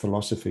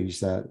philosophies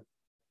that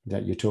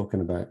you're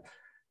talking about.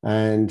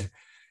 And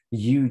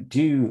you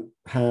do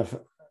have,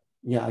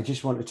 yeah, I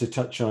just wanted to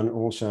touch on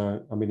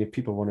also, I mean, if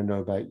people want to know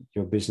about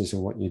your business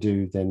and what you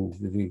do, then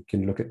you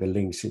can look at the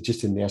links. It's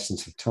just in the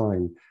essence of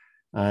time.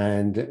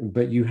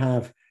 But you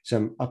have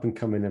some up and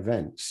coming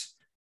events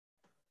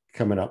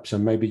coming up, so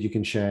maybe you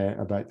can share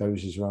about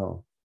those as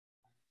well.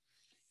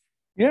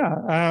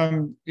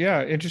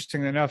 Yeah,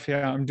 interesting enough,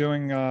 I'm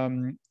doing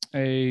a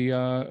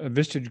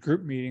Vistage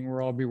group meeting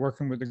where I'll be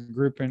working with a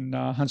group in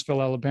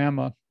Huntsville,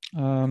 Alabama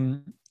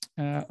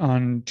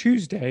on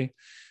Tuesday.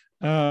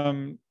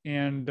 And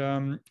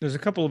there's a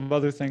couple of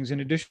other things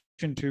in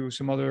addition to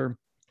some other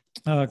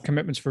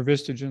commitments for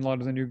Vistage and a lot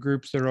of the new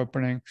groups that are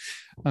opening.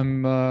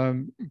 I'm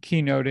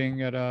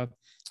keynoting at a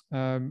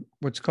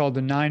what's called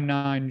the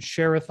 9/9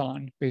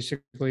 Share-a-thon,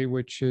 basically,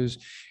 which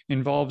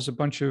involves a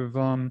bunch of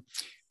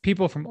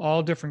people from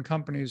all different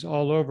companies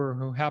all over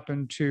who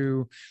happen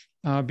to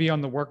be on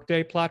the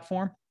Workday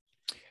platform.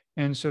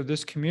 And so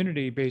this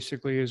community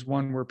basically is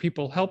one where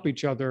people help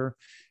each other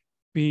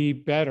be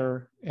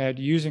better at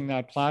using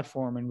that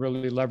platform and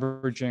really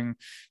leveraging,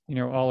 you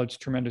know, all its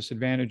tremendous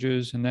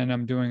advantages. And then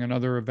I'm doing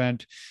another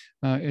event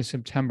in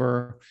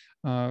September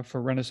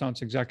for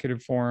Renaissance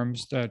Executive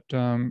Forums that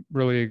I'm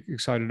really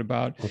excited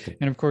about. Okay.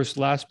 And of course,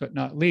 last but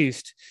not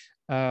least,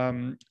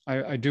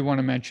 I do want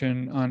to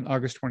mention on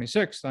August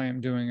 26th, I am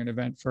doing an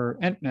event for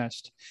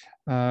EntNest,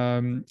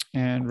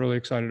 and really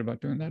excited about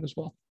doing that as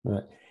well.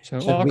 Right. So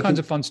all kinds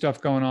of fun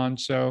stuff going on.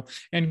 So,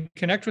 and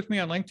connect with me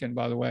on LinkedIn,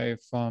 by the way,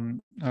 if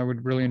I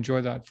would really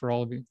enjoy that for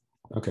all of you.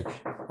 Okay.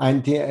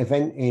 And the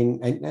event in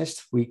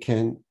EntNest,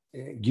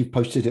 you've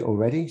posted it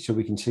already, so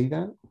we can see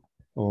that,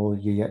 or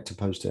you're yet to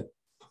post it?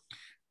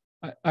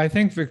 I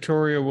think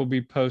Victoria will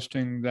be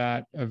posting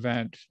that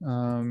event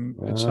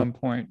at some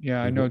point.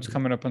 Yeah, I know it's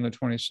coming up on the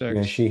 26th.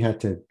 Yeah, she had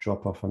to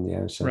drop off on the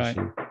hour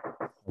session. Right.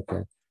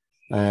 Okay.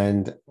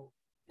 And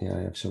yeah,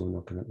 I have someone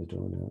knocking at the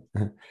door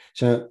now.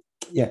 So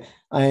yeah,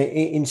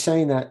 in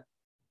saying that,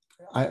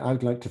 I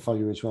would like to follow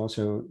you as well.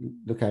 So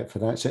look out for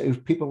that. So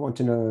if people want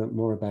to know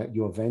more about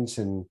your events,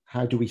 and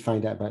how do we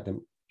find out about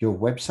them? Your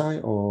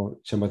website or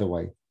some other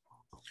way?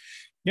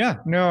 Yeah,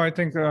 no, I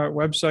think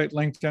website,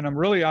 LinkedIn. I'm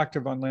really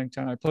active on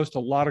LinkedIn. I post a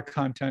lot of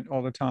content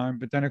all the time,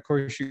 but then of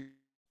course you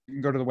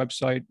can go to the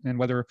website, and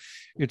whether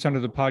it's under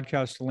the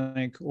podcast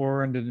link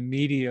or under the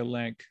media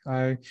link.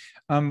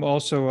 I'm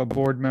also a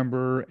board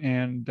member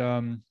and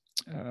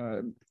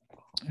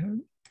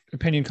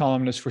opinion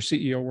columnist for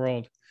CEO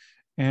World.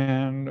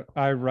 And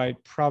I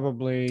write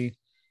probably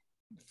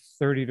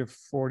 30 to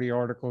 40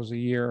 articles a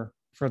year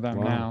for them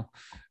now.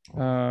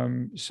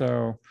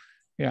 So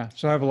yeah,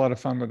 so I have a lot of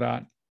fun with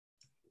that.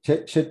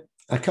 So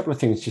a couple of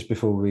things just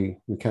before we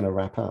kind of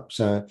wrap up.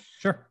 So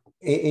sure.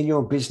 In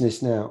your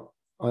business now,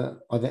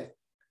 are there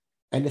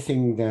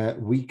anything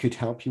that we could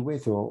help you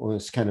with, or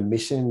is kind of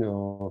missing,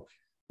 or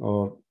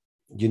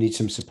you need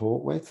some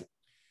support with?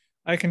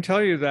 I can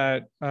tell you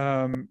that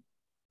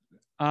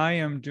I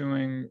am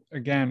doing,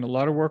 again, a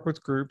lot of work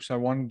with groups. I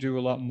want to do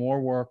a lot more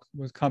work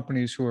with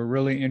companies who are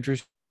really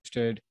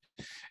interested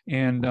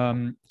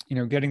in,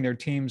 getting their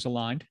teams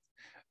aligned.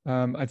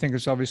 I think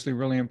it's obviously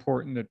really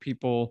important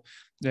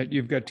that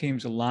you've got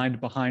teams aligned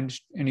behind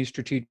any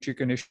strategic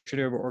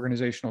initiative or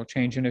organizational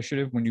change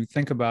initiative. When you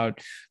think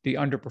about the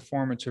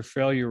underperformance or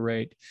failure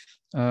rate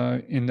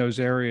in those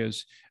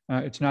areas,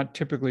 it's not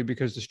typically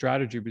because the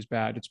strategy was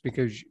bad. It's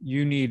because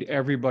you need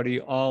everybody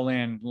all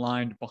in,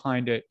 lined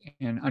behind it,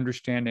 and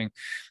understanding,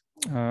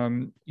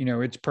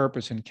 its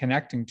purpose and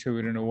connecting to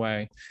it in a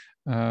way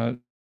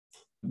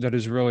that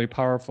is really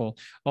powerful.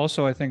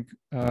 Also, I think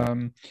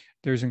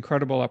there's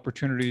incredible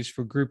opportunities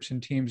for groups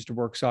and teams to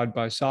work side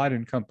by side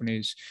in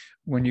companies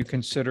when you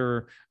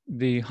consider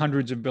the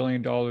hundreds of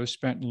billions of dollars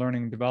spent in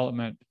learning and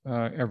development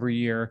every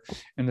year,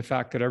 and the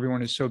fact that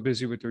everyone is so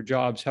busy with their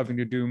jobs, having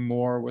to do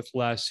more with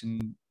less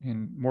and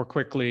more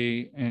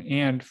quickly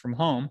and from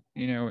home,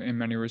 in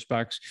many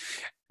respects.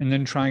 And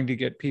then trying to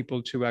get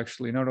people to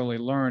actually not only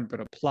learn,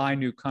 but apply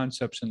new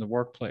concepts in the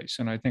workplace.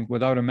 And I think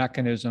without a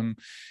mechanism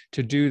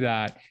to do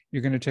that,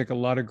 you're going to take a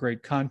lot of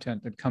great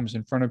content that comes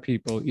in front of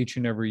people each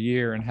and every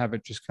year and have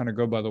it just kind of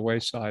go by the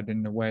wayside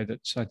in a way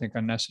that's, I think,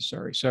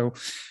 unnecessary. So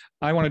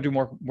I want to do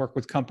more work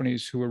with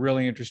companies who are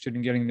really interested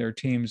in getting their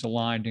teams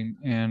aligned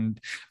and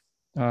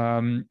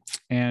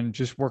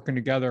just working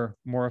together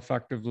more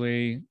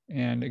effectively.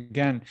 And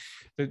again,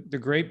 the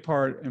great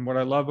part and what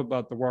I love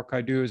about the work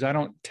I do is I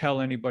don't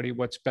tell anybody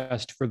what's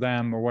best for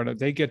them or what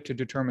they get to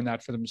determine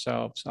that for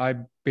themselves. I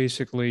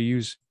basically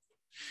use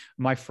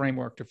my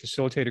framework to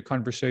facilitate a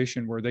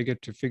conversation where they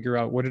get to figure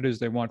out what it is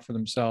they want for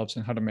themselves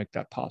and how to make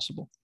that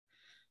possible.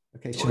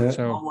 Okay, so it's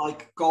more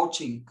like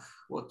coaching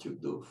what you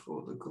do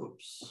for the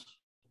groups.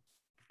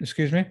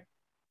 Excuse me?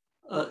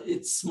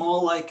 It's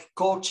more like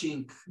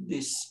coaching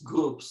these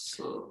groups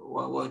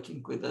while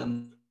working with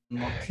them.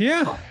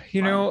 Yeah,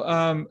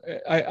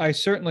 I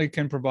certainly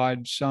can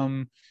provide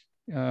some,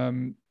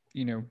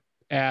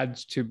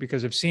 adds to,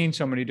 because I've seen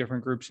so many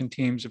different groups and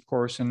teams, of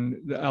course,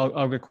 and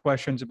I'll get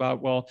questions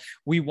about, well,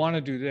 we want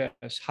to do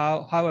this.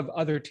 How have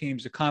other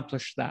teams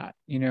accomplished that?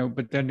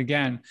 But then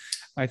again,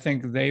 I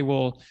think they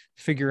will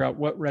figure out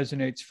what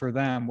resonates for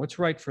them, what's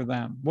right for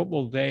them, what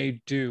will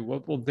they do,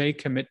 what will they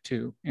commit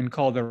to and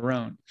call their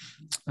own.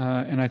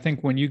 And I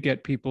think when you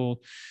get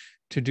people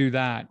to do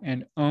that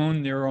and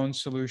own their own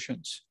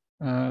solutions,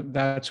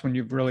 that's when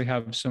you really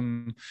have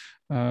some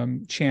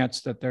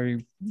chance that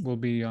they will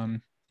be,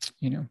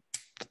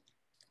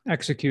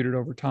 executed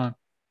over time.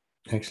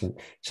 Excellent.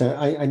 So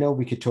I know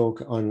we could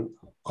talk on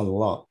a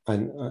lot,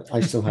 and I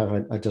still have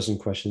a dozen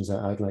questions that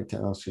I'd like to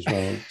ask as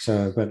well.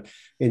 So, but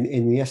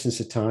in the essence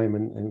of time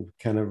and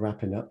kind of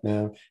wrapping up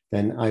now,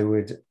 then I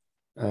would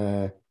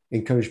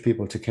encourage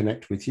people to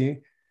connect with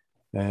you,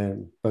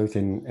 both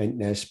in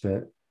𝗏𝗏𝗏,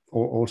 but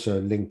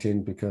also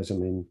LinkedIn, because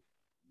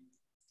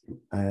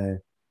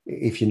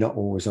if you're not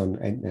always on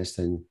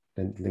𝗏𝗏𝗏,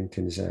 then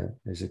LinkedIn is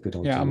a good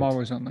alternative. Yeah, I'm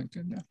always on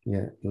LinkedIn.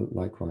 Yeah,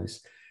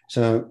 likewise.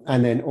 So,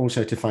 and then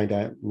also to find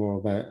out more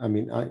about,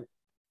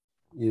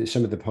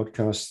 some of the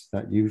podcasts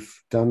that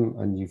you've done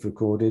and you've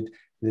recorded,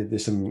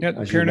 there's some... Yeah,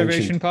 the Peer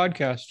Innovation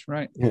podcast,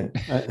 right. Yeah,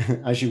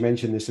 as you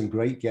mentioned, there's some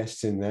great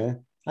guests in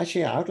there.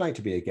 Actually, I'd like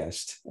to be a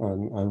guest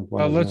on one.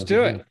 Well, let's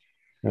do it.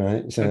 All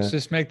right. So, let's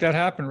just make that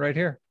happen right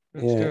here.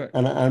 Let's do it.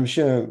 And I'm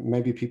sure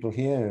maybe people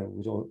here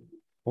would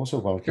also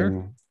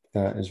welcome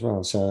that as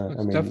well. So,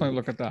 let's definitely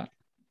look at that.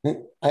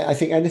 I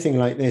think anything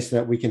like this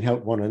that we can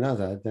help one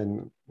another,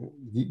 then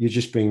you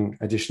just bring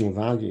additional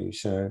value.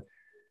 So,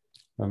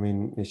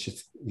 it's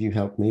just you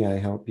help me, I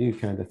help you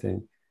kind of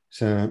thing.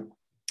 So,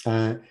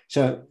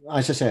 so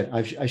as I said,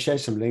 I shared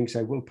some links.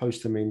 I will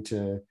post them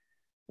into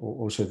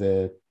also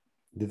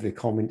the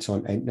comments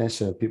on 𝗏𝗏𝗏,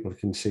 so people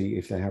can see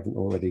if they haven't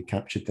already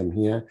captured them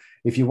here.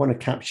 If you want to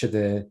capture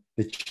the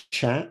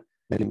chat,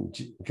 then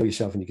go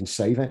yourself and you can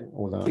save it.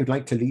 Although you'd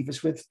like to leave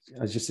us with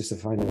just as a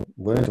final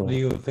word.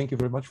 Leo, thank you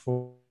very much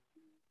for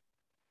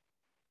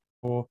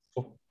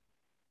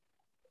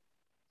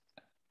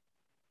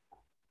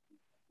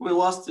We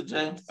lost you,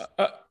 James.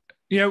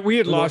 Yeah, we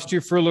had lost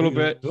you for a little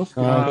bit.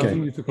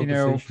 Okay.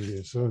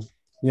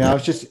 Yeah, I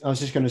was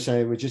just going to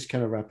say, we're just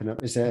kind of wrapping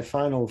up. Is there a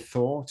final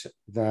thought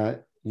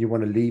that you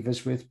want to leave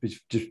us with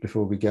just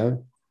before we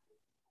go?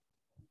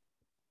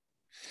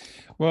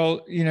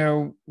 Well,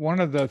 one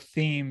of the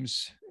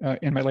themes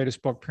in my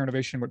latest book, Peer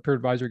Innovation, what peer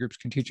advisory groups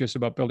can teach us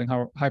about building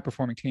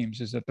high-performing teams,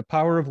 is that the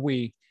power of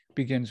we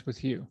begins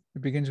with you.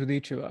 It begins with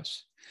each of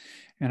us.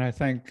 And I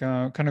think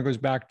kind of goes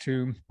back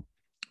to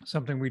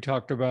something we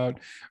talked about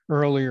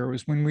earlier,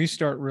 was when we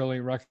start really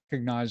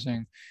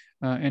recognizing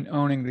and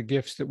owning the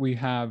gifts that we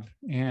have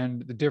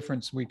and the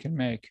difference we can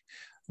make.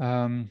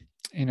 I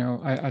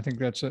think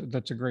that's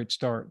a great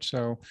start.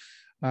 So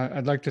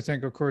I'd like to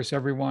think, of course,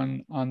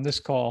 everyone on this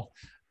call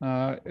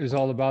is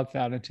all about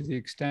that. And to the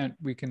extent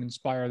we can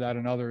inspire that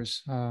in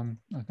others,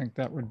 I think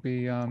that would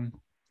be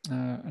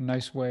a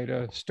nice way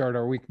to start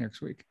our week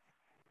next week.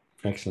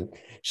 Excellent.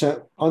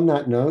 So on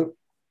that note,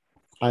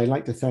 I'd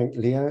like to thank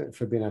Leo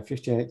for being our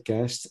 58th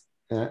guest.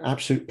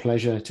 Absolute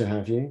pleasure to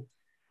have you.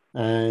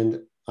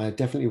 And I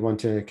definitely want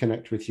to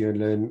connect with you and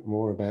learn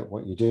more about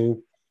what you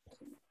do.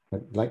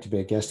 I'd like to be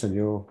a guest on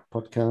your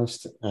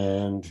podcast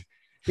and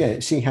yeah,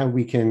 see how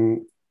we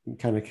can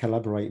kind of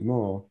collaborate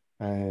more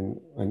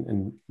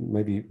and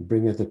maybe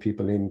bring other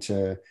people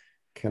into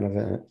kind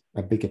of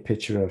a bigger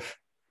picture of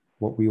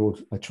what we all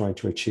are trying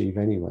to achieve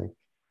anyway.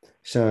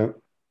 So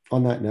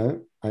on that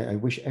note, I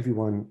wish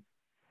everyone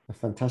a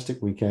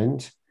fantastic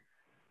weekend.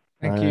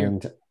 Thank you.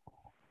 And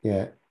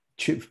yeah,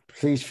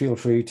 please feel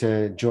free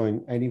to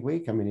join any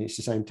week. I mean, it's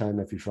the same time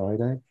every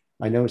Friday.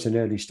 I know it's an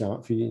early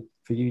start for you,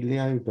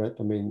 Leo, but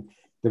I mean,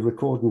 the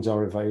recordings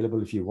are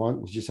available if you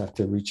want. You just have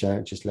to reach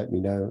out, just let me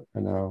know,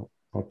 and I'll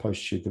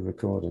post you the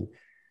recording.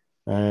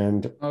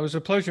 And it was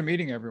a pleasure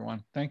meeting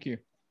everyone. Thank you.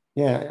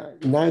 Yeah,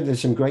 now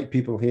there's some great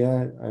people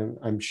here.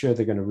 I'm sure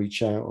they're going to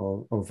reach out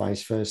or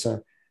vice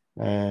versa.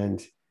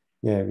 And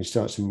yeah, we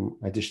start some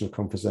additional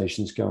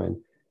conversations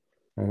going.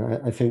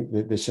 And I think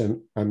that there's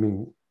some, I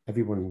mean,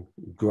 everyone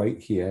great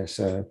here.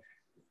 So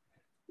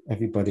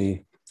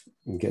everybody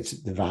gets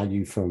the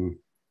value from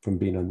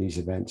being on these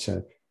events.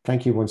 So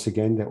thank you once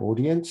again, the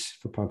audience,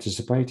 for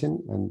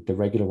participating and the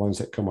regular ones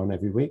that come on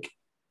every week.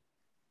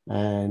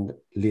 And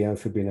Leo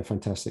for being a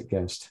fantastic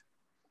guest.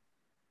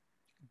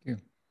 Thank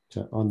you.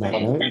 So on that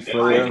note,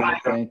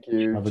 thank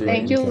you.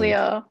 Thank you,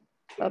 Leo.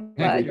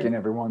 Bye-bye. Good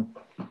everyone.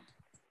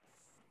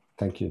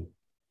 Thank you.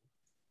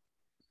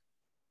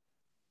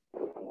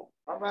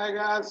 Bye-bye,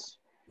 guys.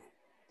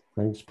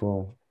 Thanks,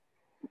 Paul.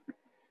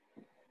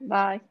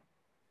 Bye.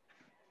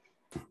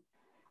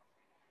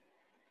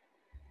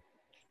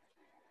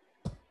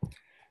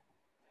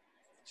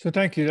 So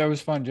thank you. That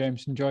was fun,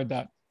 James. Enjoyed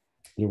that.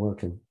 You're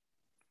welcome.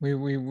 We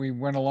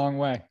went a long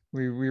way.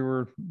 We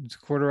were, it's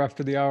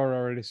 1:15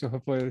 already, so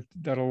hopefully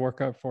that'll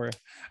work out for you.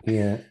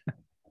 Yeah.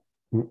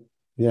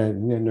 Yeah,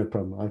 no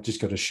problem. I've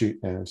just got to shoot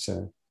now.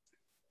 So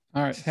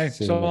all right. Hey,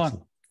 so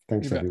long.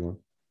 Thanks, everyone.